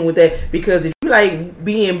in tune with that, because if you like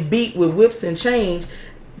being beat with whips and chains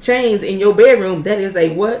in your bedroom, that is a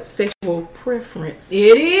what? Sexual preference.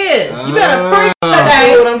 It is. You better preach You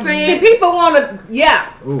today. know what I'm saying? See, people want to. Yeah.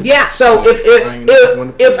 Ooh. Yeah. So I ain't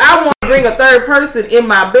never if I want to bring a third person in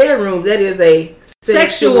my bedroom, that is a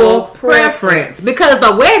Sexual preference. Because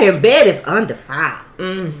the wedding bed is undefiled.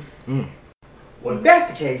 Well, if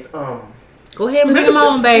that's the case, Go ahead and bring them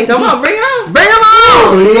on, baby. Come on, bring it on. Bring them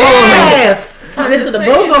on. Yes. Turn this to the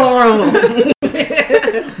boom room.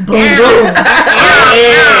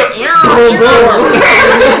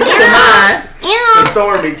 and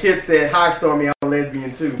Stormy, Kit said, "Hi, Stormy, I'm a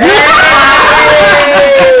lesbian too."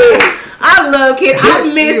 I love Kid. I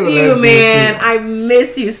miss You a you, lesbian man. too. I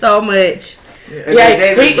miss you so much. And Yeah,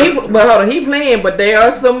 then David, but hold on, he playing, but there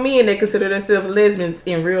are some men that consider themselves lesbians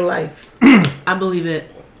in real life. I believe it.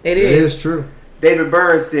 It It is. is true. David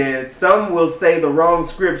Burns said, "Some will say the wrong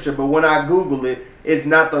scripture, but when I Google it, it's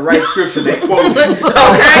not the right scripture they quote." John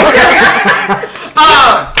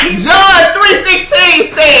 3:16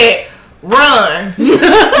 said, "Run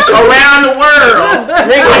around the world,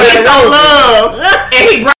 for he so loved, and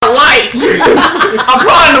he brought light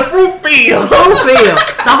upon the fruit field." Fruit field.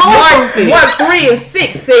 The whole fruit field. 1, 3, and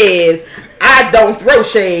 6 says, I don't throw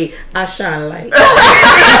shade. I shine light.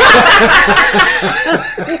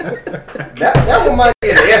 That one might be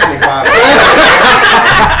an ethnic vibe.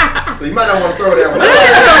 So you might not want to throw that one.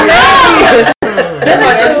 That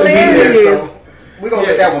might actually be there. So we're gonna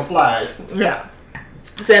let that one slide. Yeah.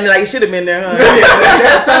 Sounded like it should have been there, huh?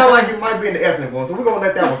 That sounded like it might be in the ethnic one, so we're gonna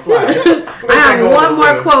let that one slide. I have one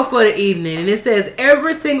more quote for the evening, and it says,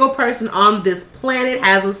 "Every single person on this planet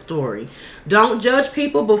has a story. Don't judge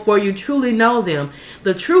people before you truly know them.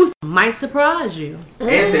 The truth might surprise you."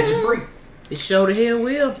 And set you free. It sure the hell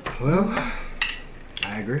will. Well,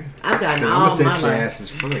 I agree. I've gotten I'm all gonna my set your life. asses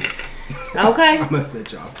free. Okay. I'm gonna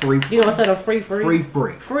set y'all free. You gonna set a free? Free.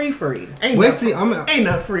 Ain't Wait, no, see, I'm. ain't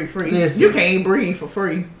no free. Listen. You can't breathe for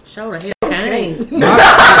free. Show the hell can't. You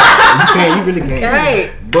can't. You really can't.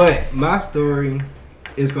 Hey. But my story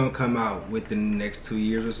is gonna come out within the next 2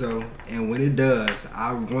 years or so, and when it does,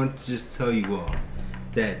 I want to just tell you all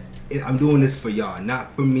that I'm doing this for y'all,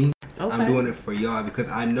 not for me. Okay. I'm doing it for y'all because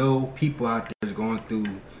I know people out there is going through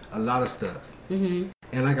a lot of stuff, and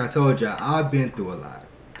like I told y'all, I've been through a lot.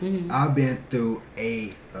 I've been through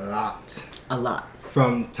a lot. A lot.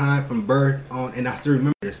 From birth on, and I still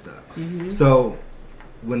remember this stuff. So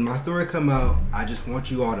when my story come out, I just want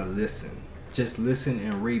you all to listen. Just listen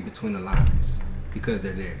and read between the lines because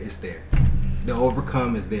they're there. It's there. The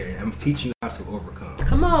overcome is there. I'm teaching you how to overcome.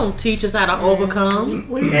 Come on, teach us how to overcome. And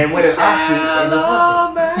with an Osti in the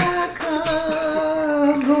process.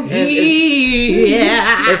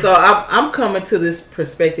 Yeah. And so I'm coming to this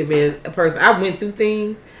perspective as a person. I went through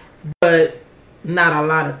things, but not a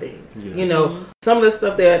lot of things. Yeah. You know, some of the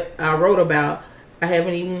stuff that I wrote about, I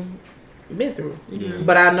haven't even been through. Yeah.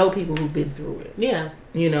 But I know people who've been through it. Yeah.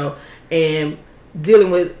 You know, and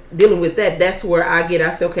dealing with that, that's where I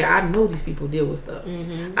say, okay, I know these people deal with stuff.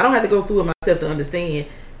 I don't have to go through it myself to understand.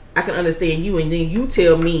 I can understand you, and then you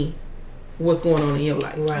tell me what's going on in your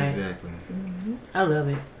life. Right. Exactly. I love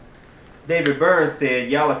it. David Burns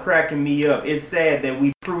said, "Y'all are cracking me up. It's sad that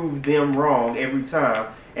we prove them wrong every time,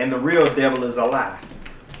 and the real devil is a lie."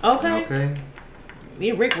 Okay. Okay.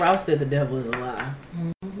 Me, Rick Ross said the devil is a lie.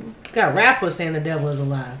 Got rappers saying the devil is a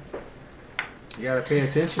lie. You gotta pay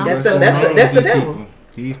attention. That's What's the- that's going the- on that's with the these devil. people.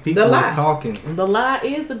 These people lie. is talking. The lie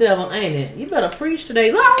is the devil, ain't it? You better preach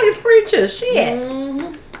today. Look, all these preachers, shit.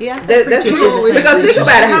 Yeah, That's preachers true. shouldn't say Because think preachers.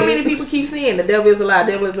 about it. How many people keep saying the devil is a lie?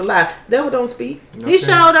 Devil is a lie. Devil don't speak. He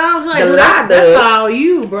showed off. Like, The well, lie that's does. all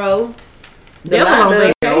you, bro. The Devil lie on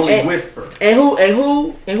does. They only And- whisper. And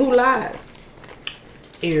who lies?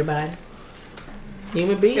 Everybody.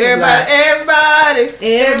 Human beings. Everybody. Everybody. We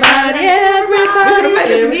can play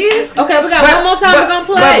this again. Okay, we got one more time we're going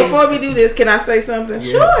to But play. before we do this, can I say something?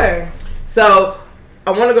 Sure. So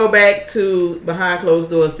I want to go back to Behind Closed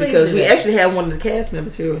Doors Please because do we that. actually have one of the cast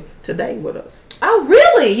members here today with us. Oh,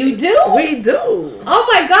 really? You do? We do. Oh,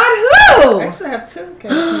 my God. Who? Actually, I have two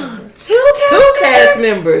cast members. Two Cast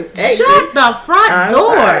members. actually. Shut the front I'm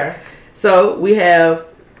door. sorry. So we have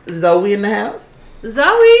Zoe in the house. Zoe.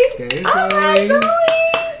 Okay, All right, Zoe. Zoe.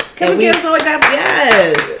 Can And we we- give Zoe that?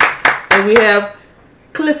 Yes. And we have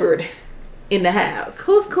Clifford in the house.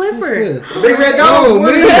 Who's Clifford? Big red Oh, dog.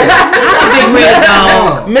 man. Big red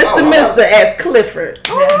dog. Mr. as Clifford.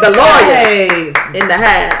 The lawyer in the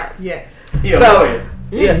house. Yes. He a So- lawyer.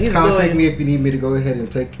 Yeah, he's a Contact lawyer. me if you need me to go ahead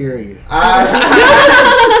and take care of you. I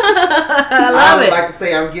I love would it. like to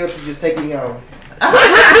say I'm guilty. Just take me on.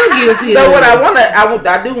 You guilty. So of what it.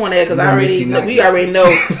 I do want to add because No, Mickey, not we guilty. already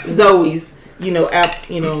know Zoe's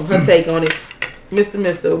her take on it.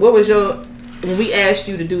 Mr. What was when we asked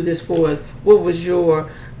you to do this for us? What was your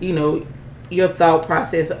thought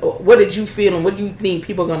process? What did you feel and what do you think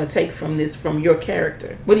people are going to take from this from your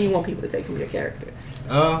character? What do you want people to take from your character?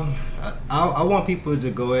 I want people to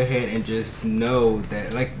go ahead and just know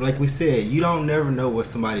that, like we said, you don't never know what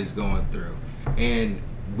somebody's going through, and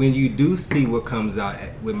when you do see what comes out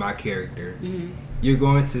with my character, you're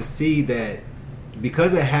going to see that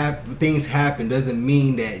because things happen doesn't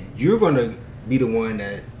mean that you're going to be the one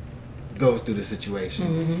that goes through the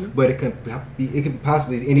situation, but it can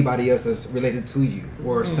possibly be anybody else that's related to you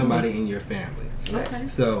or somebody in your family. Okay.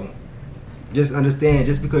 So just understand,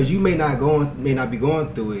 just because you may not be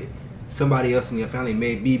going through it, somebody else in your family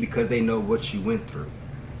may be because they know what you went through.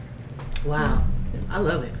 Wow. I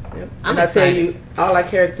love it. Yep. I'm And I tell excited. you, all our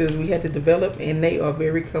characters we had to develop, and they are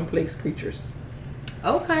very complex creatures.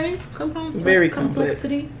 Okay. Come on. Very complex.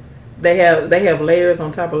 complexity. They have layers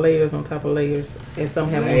on top of layers on top of layers, and some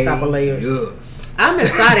have on top of layers. Yes. I'm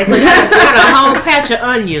excited. So you got a whole patch of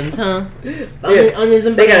onions, huh? Onions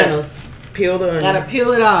and They gotta bananas. Peel the onion. Gotta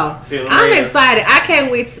peel it off. Peel the I'm layers. excited. I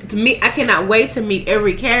cannot wait to meet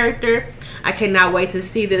every character. I cannot wait to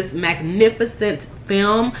see this magnificent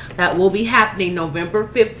film that will be happening November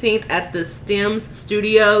 15th at the STEMS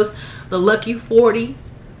Studios, the Lucky 40.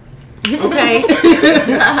 Okay.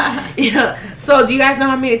 Yeah. So, do you guys know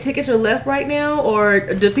how many tickets are left right now, or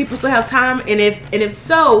do people still have time? And if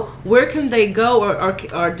so, where can they go,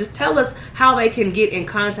 or just tell us how they can get in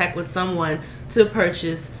contact with someone to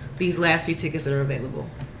purchase these last few tickets that are available?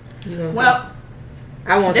 Well,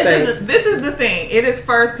 I won't say. This is the thing. It is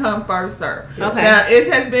first come, first serve. Okay. Now,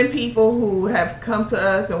 it has been people who have come to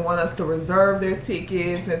us and want us to reserve their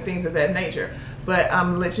tickets and things of that nature. But I'm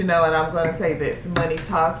going to let you know, and I'm going to say this. Money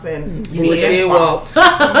talks and Bullshit walks. So,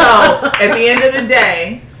 at the end of the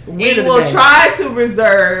day, we will try to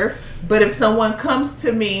reserve. But if someone comes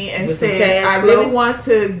to me and With some says, cash I flow? really want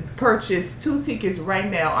to purchase 2 tickets right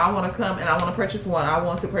now. I want to come and I want to purchase 1. I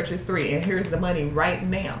want to purchase 3. And here's the money right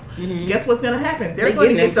now. Guess what's going to happen? They're going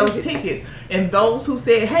to get those tickets. And those who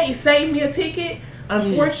said, hey, save me a ticket,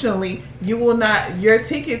 unfortunately, you will not. Your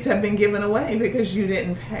tickets have been given away because you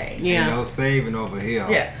didn't pay. Yeah. No saving over here.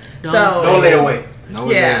 Yeah. Don't Don't lay away. No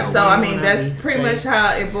Yeah, layaway. so I mean Wanna that's be pretty safe. much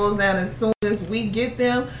how it boils down. As soon as we get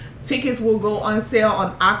them, tickets will go on sale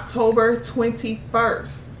on October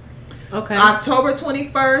 21st. Okay. October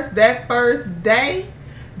 21st, that first day,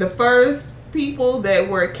 the first people that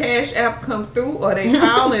were Cash App come through, or they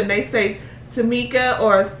call and they say Tamika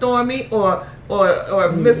or Stormy or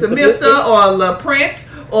Mr. Mister or La Prince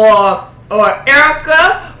or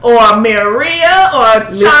Erica or Maria or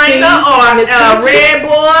China or Red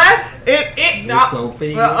Boy. Miss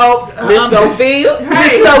Sophia.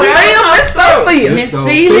 Miss Sophia. Miss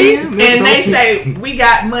Seeley. And they say, we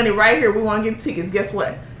got money right here. We want to get tickets. Guess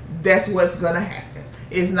what? That's what's going to happen.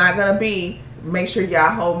 It's not going to be, make sure y'all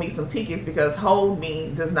hold me some tickets, because hold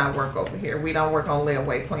me does not work over here. We don't work on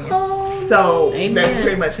layaway plan. So Amen. that's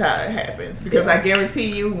pretty much how it happens. Because I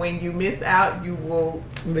guarantee you, when you miss out, you will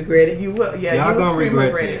Regret it. You will. Yeah, Y'all you will gonna scream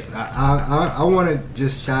regret regret this. it. I want to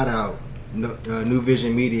just shout out New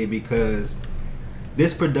Vision Media, because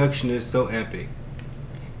this production is so epic.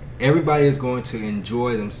 Everybody is going to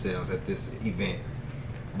enjoy themselves at this event.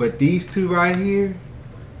 But these two right here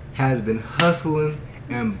has been hustling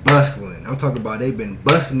and bustling. I'm talking about they've been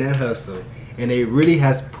busting that hustle, and they really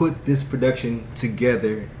has put this production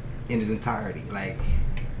together in its entirety. Like,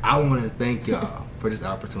 I want to thank y'all for this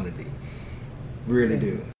opportunity. Really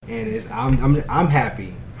do. And I'm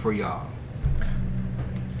happy for y'all.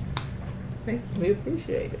 Thank you. We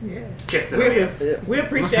appreciate it. Yeah. Checks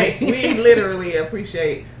We literally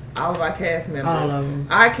appreciate all of our cast members. All of them.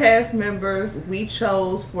 Our cast members, we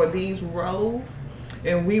chose for these roles,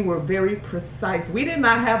 and we were very precise. We did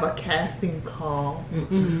not have a casting call.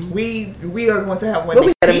 We are going to have one But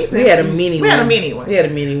we next had season. we had a mini We one. had a mini one. We had a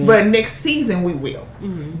mini one. But next season we will.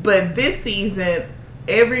 But this season,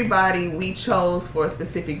 everybody we chose for a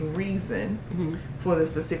specific reason, for the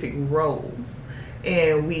specific roles,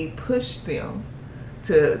 and we pushed them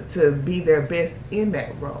to be their best in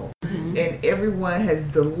that role. And everyone has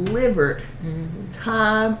delivered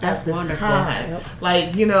time That's after wonderful. time. Yep.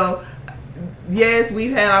 Like, you know, yes,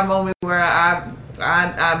 we've had our moments where I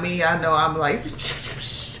know I'm like,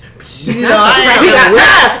 you know, we got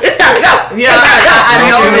time. It's time to go. yeah, I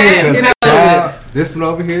know that. You know, This one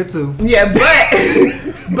over here too. yeah, but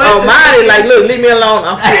Oh, mine is like, look, leave me alone.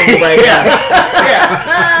 I'm feeling right now.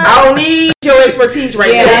 I don't need your expertise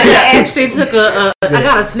right Yeah, now. I actually took I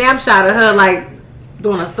got a snapshot of her like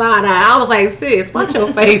doing a side eye. I was like, sis, watch your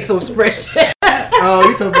facial expression. Oh,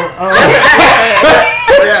 you talking about?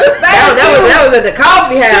 That was at the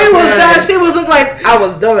coffee house. She was done. She was looking like I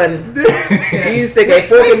was done. You stick a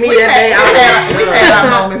fork in me that day. we had our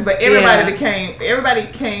moments, but everybody Yeah. everybody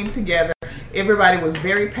came together. Everybody was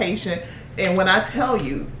very patient. And when I tell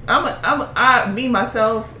you, me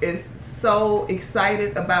myself is so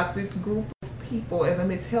excited about this group of people, and let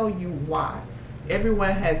me tell you why.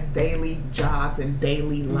 Everyone has daily jobs and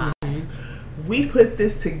daily lives. We put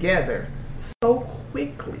this together so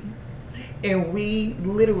quickly, and we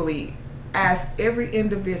literally asked every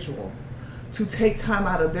individual to take time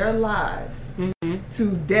out of their lives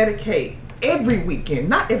to dedicate every weekend,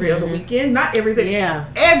 not every other weekend, not everything,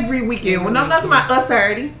 every weekend. When I'm not talking about a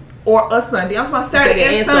Saturday or a Sunday, I'm talking about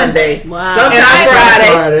Saturday and Sunday. wow.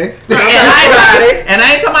 Sometimes Friday. And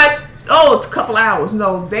I ain't talking about a couple hours.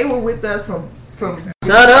 No, they were with us from Sun up to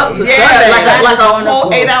Sunday. like a whole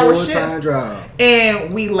 8-hour full-time shift. job.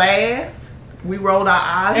 And we laughed. We rolled our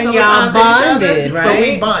eyes. And a couple y'all times at each bonded, other, but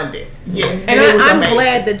we right? bonded. Yes, And it was I'm amazing.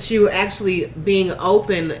 glad that you actually being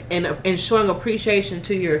open and showing appreciation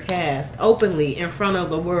to your cast openly in front of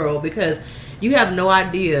the world, because you have no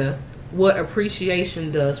idea what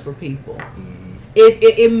appreciation does for people.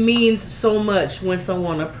 it means so much when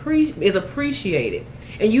someone is appreciated,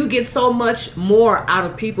 and you get so much more out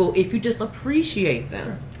of people if you just appreciate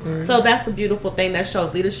them. Mm-hmm. So that's a beautiful thing that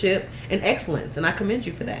shows leadership and excellence, and I commend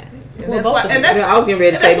you for that. And that's why, I was getting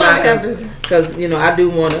ready to say mine because I do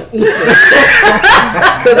want to,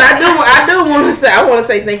 because I do want to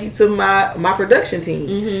say thank you to my production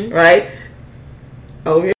team, right?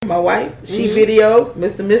 Over here, my wife, she videoed,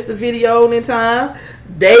 Mr. Video in times.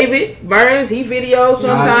 David Burns, he videos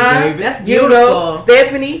sometimes. That's beautiful.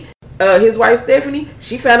 Stephanie. His wife Stephanie,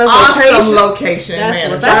 she found us awesome location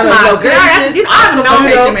manager. That's my girl.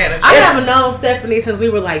 Location manager. I haven't known Stephanie since we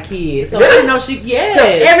were like kids, so really? I didn't know she. Yes. So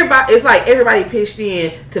it's like everybody pitched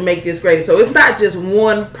in to make this great. So it's not just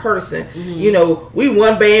one person. We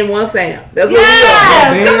one band, one sound. That's what we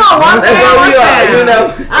are. Come on, one band, one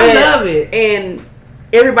sound. I love it. And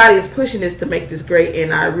everybody is pushing this to make this great,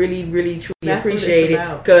 and I really, really, truly appreciate it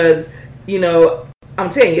because I'm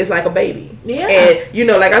telling you, it's like a baby. Yeah. And,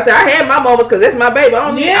 like I said, I had my moments because that's my baby. I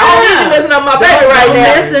don't need you messing up my baby right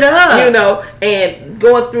now. Mess it up. And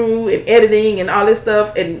going through and editing and all this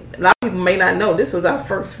stuff. And a lot of people may not know this was our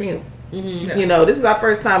first film. This is our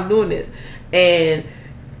first time doing this. And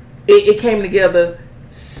it came together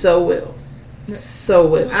so well. So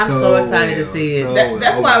well. I'm so excited to see it.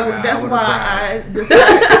 That's why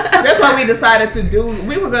we decided to do.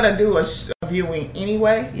 We were gonna do a viewing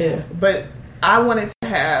anyway. Yeah. But I wanted to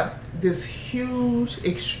have this huge,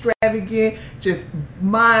 extravagant, just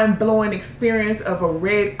mind-blowing experience of a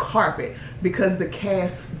red carpet because the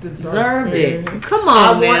cast deserved it. Come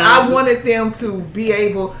on, I wanted them to be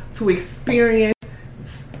able to experience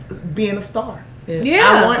being a star.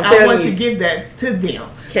 Yeah. I want to give that to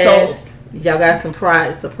them. Cast. So, y'all got some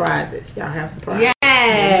surprises. Y'all have surprises.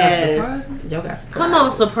 Yes. Y'all got surprises. Come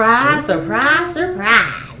on, surprise.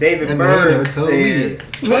 David Burns said,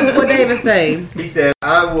 what David say? He said,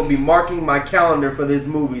 I will be marking my calendar for this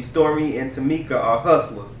movie. Stormy and Tamika are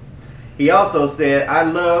hustlers. He also said, I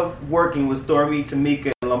love working with Stormy,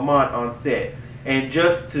 Tamika, and Lamont on set. And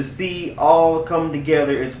just to see all come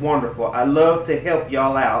together is wonderful. I love to help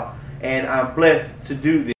y'all out. And I'm blessed to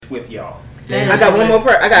do this with y'all. I got one more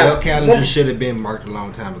part. Your calendar should have been marked a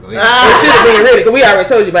long time ago. It should have been really, because we already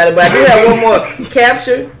told you about it. But I do have one more.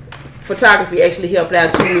 Capture photography actually helped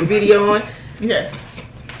out too with videoing. Yes.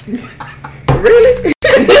 Really?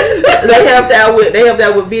 They helped out with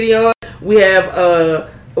videoing. We have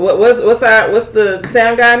what's the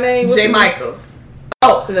sound guy name? Jay Michaels.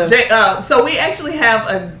 So we actually have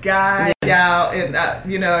a guy, y'all, and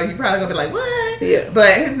you're probably gonna be like, what? Yeah.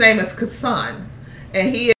 But his name is Kassan.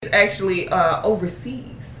 And he is actually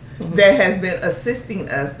overseas that has been assisting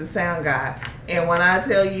us, the sound guy. And when I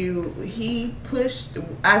tell you, he pushed,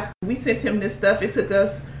 we sent him this stuff. It took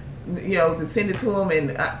us, to send it to him.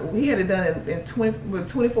 And we had it done in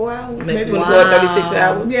 24 hours. Maybe 24, 36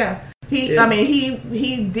 hours. Yeah. He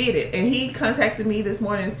did it. And he contacted me this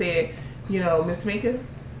morning and said, Miss Tamika,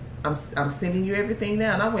 I'm sending you everything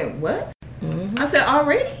now. And I went, what? Mm-hmm. I said,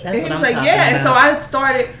 already? And he was like, yeah. And so I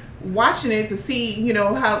started watching it to see,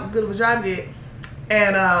 how good of a job he did.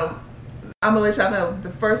 And I'm gonna let y'all know,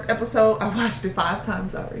 the first episode, I watched it 5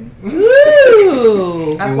 times already.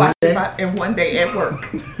 Ooh. I watched it in one day at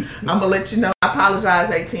work. I'm gonna let you know. I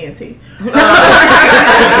apologize, AT&T. But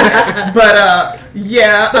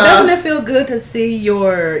doesn't it feel good to see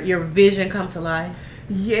your vision come to life?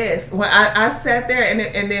 Yes. When I sat there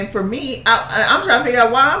and then for me, I'm trying to figure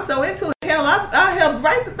out why I'm so into it. Hell, I helped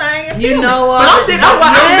write the thing. And you know what? But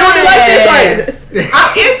I'm doing it like this.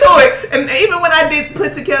 I'm into it. And even when I did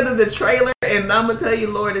put together the trailer, and I'm gonna tell you,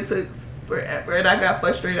 Lord, it took forever, and I got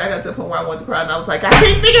frustrated. I got to the point where I wanted to cry, and I was like, I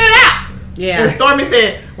can't figure it out. Yeah. And Stormy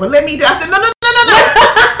said, well, let me do. I said, no.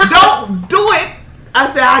 Don't do it. I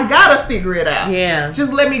said, I gotta figure it out. Yeah.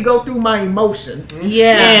 Just let me go through my emotions.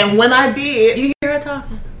 Yeah. And when I did, you hear her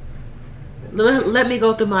talking? Let me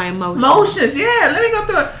go through my emotions. Yeah, let me go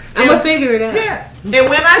through it. I'm gonna figure it out. Yeah. And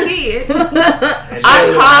when I did,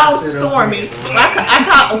 I called Stormy.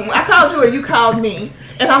 I called you, or you called me,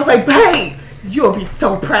 and I was like, babe, you'll be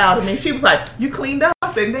so proud of me. She was like, you cleaned up? I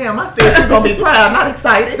said, damn, I said you're gonna be proud, not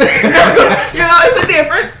excited. It's a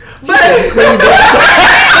difference. But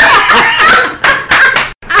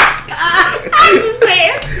I'm just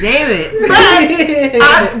saying. Damn it.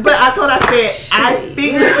 But I told her, I said, I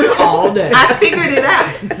figured all day. I figured it out.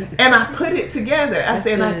 And I put it together. I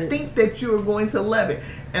said, I think that you're going to love it.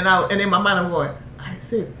 And in my mind, I'm going, I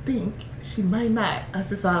said, think. She might not. I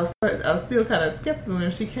said, so I was still kind of skeptical.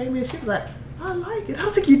 And she came in, she was like, I like it. I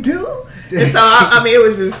was like, you do? And so, it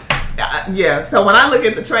was just, Yeah, so when I look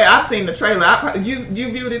at the trailer, I've seen the trailer. You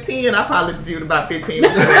viewed it 10, I probably viewed about 15.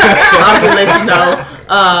 I'll just let you know.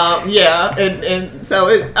 Yeah, and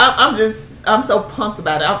so I'm so pumped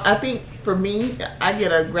about it. I think for me, I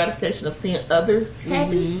get a gratification of seeing others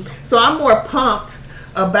happy. So I'm more pumped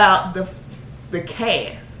about the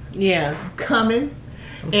cast. Yeah, coming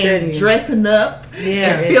and dressing up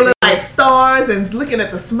and feeling like stars and looking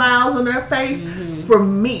at the smiles on their face. For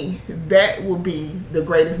me, that will be the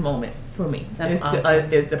greatest moment for me. That's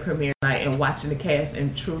awesome. Is the premiere night and watching the cast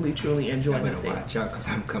and truly enjoying themselves. Watch out, because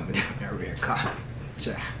I'm coming down that red carpet.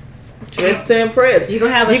 Just to impress. You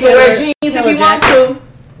gonna have you can wear jeans if you want to.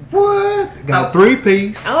 What? Got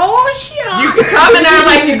 3-piece. Oh shit! You can come in there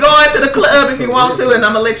like you're going to the club if you want to, and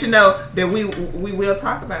I'm gonna let you know that we will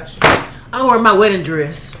talk about you. I wear my wedding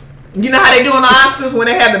dress. You know how they do on the Oscars when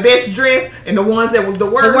they have the best dress and the ones that was the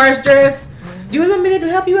worst? The worst dress. Do you want me to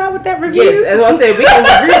help you out with that review? Yes, as I said, we can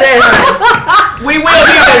review that, honey. We will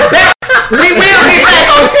be back. We will be back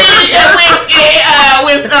on TV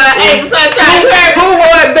with April Sunshine. Who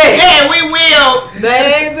wore it best? Yeah, we will.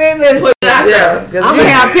 Baby, listen. I'm gonna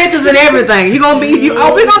have pictures and everything. You gonna be? We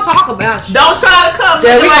gonna talk about you. Don't try to come to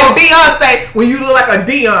me like Beyonce when you look like a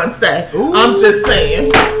Beyonce. I'm just saying.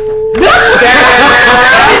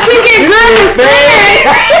 She get good as bad.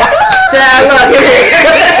 Child, look.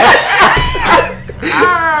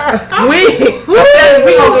 we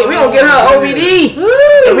gonna get her OBD,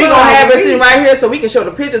 and we gonna have her sitting right here so we can show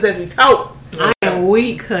the pictures as we talk. I am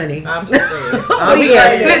weak, honey. I'm just saying. So we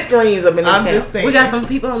got split screens up in this I'm house. just saying. We got some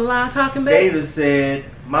people on the line talking, baby. David said,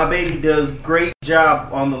 "My baby does great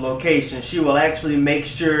job on the location. She will actually make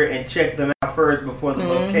sure and check them out first before the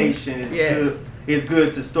location is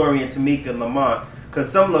good to Stormy and Tamika and Lamont.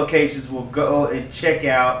 Because some locations will go and check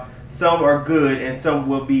out. Some are good and some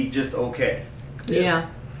will be just okay." Yeah.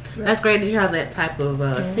 That's great that you have that type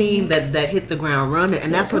of team that hit the ground running,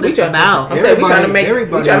 and that's what it's about. I'm saying we trying to make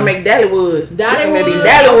Dollywood.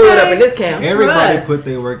 Dollywood up in this camp. Everybody put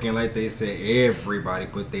their work in, like they said. Everybody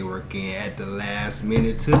put their work in at the last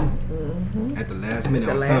minute too. At the last minute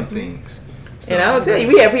on some things. So, and I'll tell you,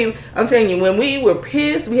 we had people. I'm telling you, when we were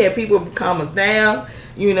pissed, we had people calm us down.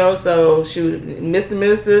 You know, so shoot, Mr.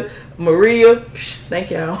 Minister, Maria,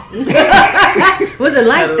 thank y'all. Was it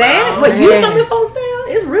like that? What, you calming folks down?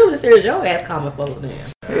 It's really serious. Your ass calming folks down.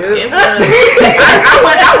 I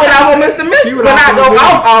went out with Mr. Minister, but I go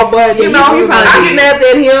off, but you know, I snapped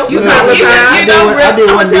at him. I did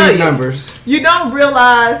one of these numbers. You don't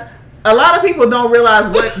realize. A lot of people don't realize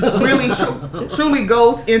what really truly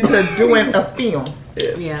goes into doing a film.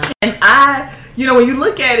 Yeah. And when you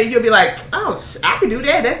look at it, you'll be like, oh, I can do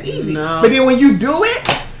that. That's easy. No. But then when you do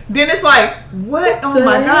it, then it's like, what? Oh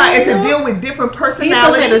my God. And to deal with different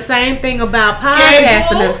personalities. People say the same thing about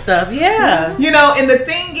podcasting and stuff. Yeah. And the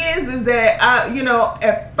thing is that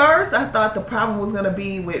at first I thought the problem was going to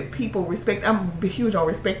be with people I'm huge on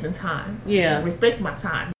respecting time. Yeah. Respect my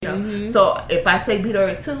time. So if I say be there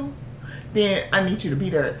at 2, then I need you to be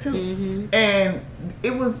there at 2. And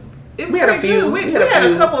it was we had a few. We had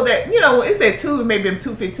a couple that, it said 2, maybe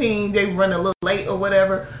 2:15. They run a little late or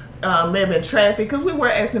whatever. Maybe in traffic, because we were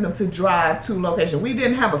asking them to drive to locations. We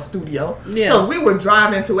didn't have a studio, so we were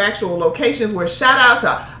driving to actual locations. Where shout out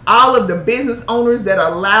to all of the business owners that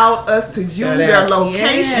allowed us to use their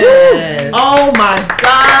locations. Yes. Oh my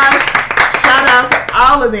gosh! Shout out to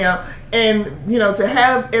all of them. And, to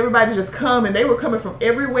have everybody just come, and they were coming from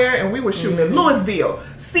everywhere, and we were shooting in Louisville,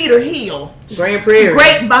 Cedar Hill, Grand Prairie,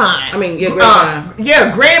 Grapevine. Grapevine.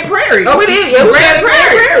 Grand Prairie. Oh, we did. Yeah, Grand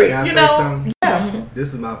Prairie.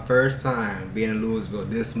 This is my first time being in Louisville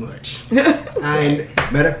this much. And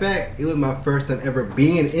matter of fact, it was my first time ever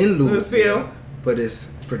being in Louisville for this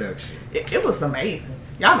production. It was amazing.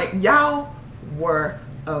 Y'all were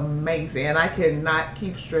amazing, and I cannot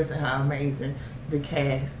keep stressing how amazing the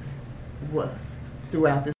cast was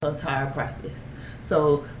throughout this entire process.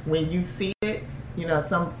 So when you see it,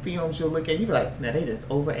 some films you'll look at, you be like, nah, they just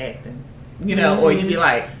overacting, or you be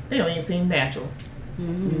like, they don't even seem natural.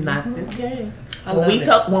 Not this case.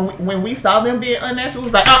 When we saw them being unnatural, it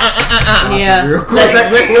was like, yeah. Let's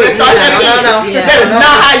start that again. That is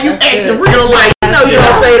not how you act in real life. You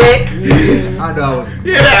don't say that. I know.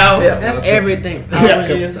 That's everything. We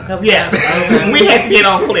had to get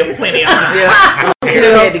on Cliff plenty of times.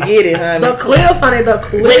 Cliff had to get it, honey. The Cliff, honey. The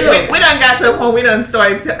Cliff. We done got to the point we done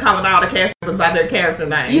started calling all the cast members by their character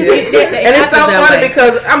names. And it's so funny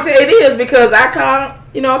because it is because I call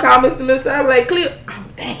Mr. Mister. I'm like, Cliff. Oh,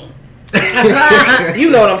 dang. You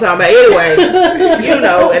know what I'm talking about anyway.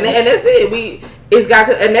 And that's it. It's got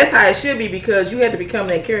to, and that's how it should be, because you have to become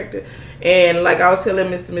that character. And like I was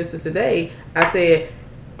telling Mr. Mister today, I said,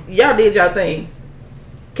 y'all did y'all thing.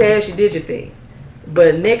 Cash, you did your thing.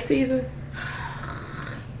 But next season,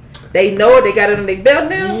 they know it. They got it on their belt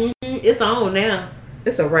now. It's on now.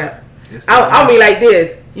 It's a wrap. Yes, I mean like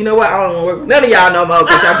this. You know what? I don't want to work with none of y'all no more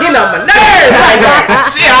because y'all getting on my nerves right now.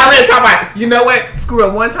 She already talking about, you know what? Screw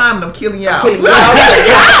up one time and I'm killing y'all. Killing y'all.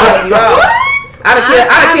 I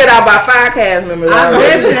done killed out about 5 cast members. I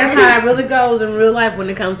bet you that's how it really goes in real life when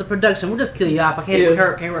it comes to production. We'll just kill you off. I can't work with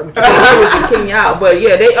her. Can't work with you. I was killing y'all, but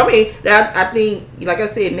yeah, I think, like I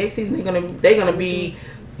said, next season they're gonna be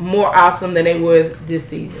more awesome than they was this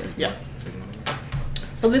season. Yeah.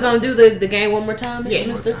 So we're gonna do the game one more time, Mr. Yeah.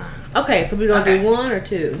 Mister? Okay, so we're gonna do 1 or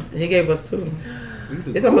 2. He gave us 2.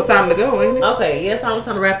 It's almost time to go, ain't it? Okay, yes, I'm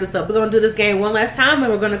trying to wrap this up. We're gonna do this game one last time,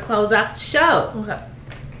 and we're gonna close out the show. Okay.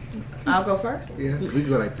 I'll go first. Yeah, we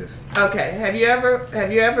go like this. Okay. Have you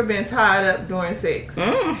ever been tied up during sex?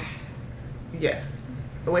 Yes.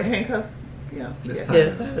 With handcuffs? Yeah. This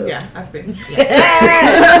Yes. time. Yeah, I've been.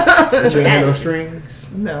 But you had no strings?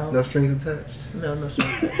 No. No strings attached? No. No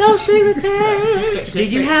string attached.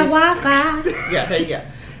 Did you have Wi-Fi? Yeah, there you go.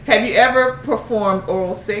 Have you ever performed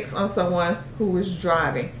oral sex on someone who was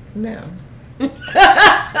driving? No. I'm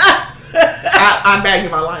bagging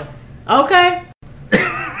my life. Okay.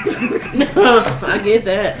 I get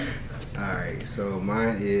that. Alright, so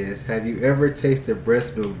mine is, have you ever tasted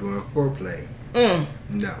breast milk during foreplay?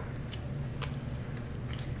 No.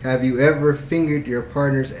 Have you ever fingered your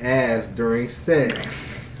partner's ass during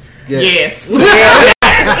sex? Yes.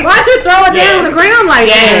 Why'd you throw it down on the ground like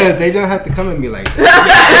that? Yes, they don't have to come at me like that.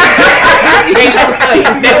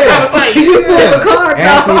 You pulled the card,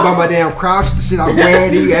 Ask me though. about my damn crouch, the shit I'm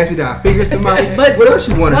wearing. You ask me did I finger somebody? But what else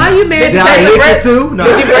you want to know? why you mad Did at I the lick breast- it too? No.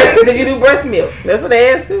 Did you do breast milk? That's what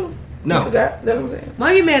they asked too. You No. forgot? That's what I'm saying.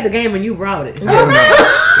 Why you mad at the game when you brought it? I don't know.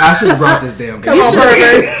 I should have brought this damn game. You should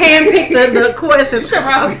handpick the questions. Should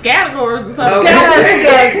brought some categories or something.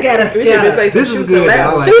 Scatter. We should have said This some is shoots good. and I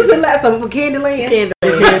laps. like Choose the last one for Candyland.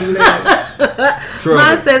 Trouble.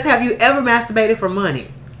 Mine says, have you ever masturbated for money?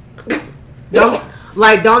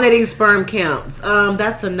 Like donating sperm counts.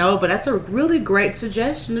 That's a no, but that's a really great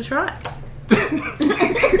suggestion to try.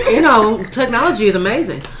 Technology is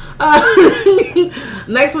amazing.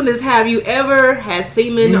 Next one is, have you ever had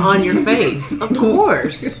semen on your face? Of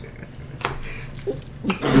course.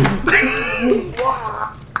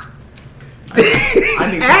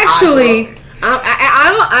 Actually,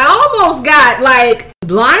 I almost got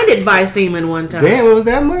blinded by semen one time. Damn, it was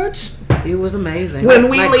that much? It was amazing. When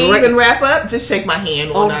we leave and wrap up, just shake my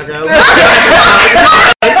hand when I go.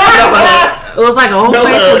 It was like a whole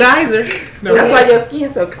faithful geyser. That's why your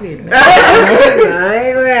skin's so clear. It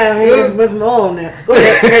was more on that.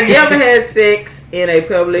 Have you ever had sex in a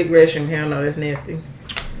public restroom? Hell no, that's nasty.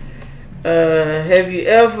 Have you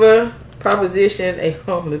ever propositioned a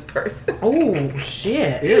homeless person? Oh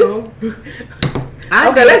shit! Ew.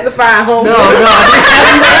 Okay, let's define homeless. No.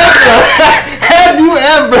 Have you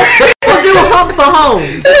ever? People do hump for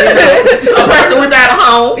homes. A person without a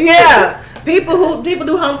home. Yeah, people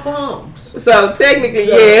do hump for homes. So technically,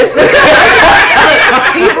 yes.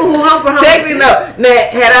 People who hump for homes. Technically, no. Now,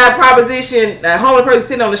 had I propositioned a homeless person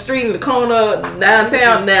sitting on the street in the corner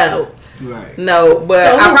downtown? No. Right. No,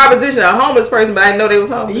 but I propositioned a homeless person, but I didn't know they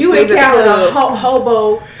was homeless. You They was at the encountered a club.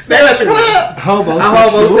 hobo They was at the sexual. club.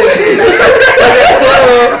 Homosexual.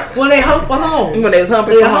 When they hump for homes. When they was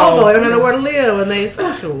humping They for a hobo. They home. don't know where to live and they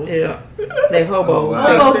sexual. Yeah. They hobo. Oh,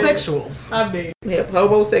 wow. Homosexuals. I mean, Yep,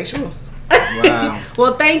 homosexuals. Wow.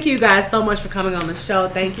 Well, thank you guys so much for coming on the show.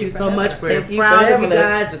 Thank you so much. We're Thank you for proud of you having us.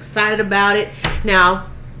 guys, excited about it. Now,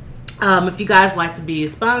 if you guys like to be a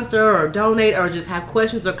sponsor or donate or just have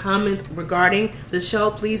questions or comments regarding the show,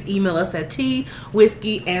 please email us at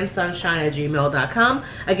twhiskeyandsunshine@gmail.com.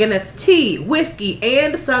 Again, that's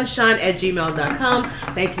twhiskeyandsunshine@gmail.com.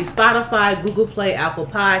 Thank you, Spotify, Google Play, Apple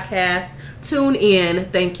Podcasts, TuneIn.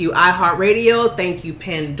 Thank you, iHeartRadio. Thank you,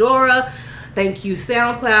 Pandora. Thank you,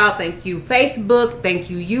 SoundCloud. Thank you, Facebook. Thank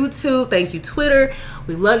you, YouTube. Thank you, Twitter.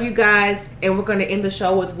 We love you guys. And we're going to end the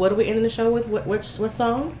show with, what are we ending the show with? What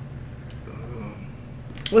song?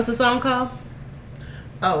 What's the song called?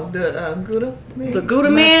 oh, the Gouda Man. The Gouda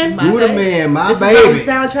Man. Gouda Man, my This baby. is on the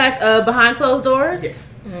soundtrack of Behind Closed Doors.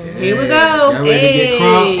 Yes. Here we go. Y'all ready to get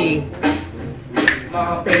Hey.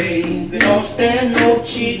 My baby don't stand no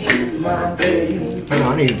cheating, my baby. Hold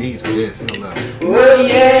on, I need these for this. Hold up. Oh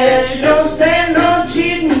yeah, she don't stand no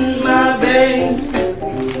cheating, my baby.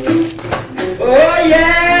 Oh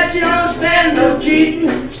yeah, she don't stand no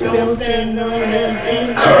cheating. She don't stand no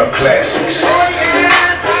nothing. Car classics. Oh yeah,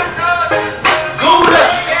 Gouda.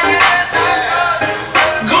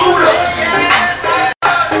 Gouda.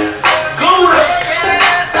 Gouda.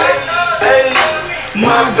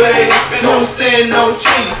 stand no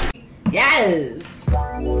cheat. Yes.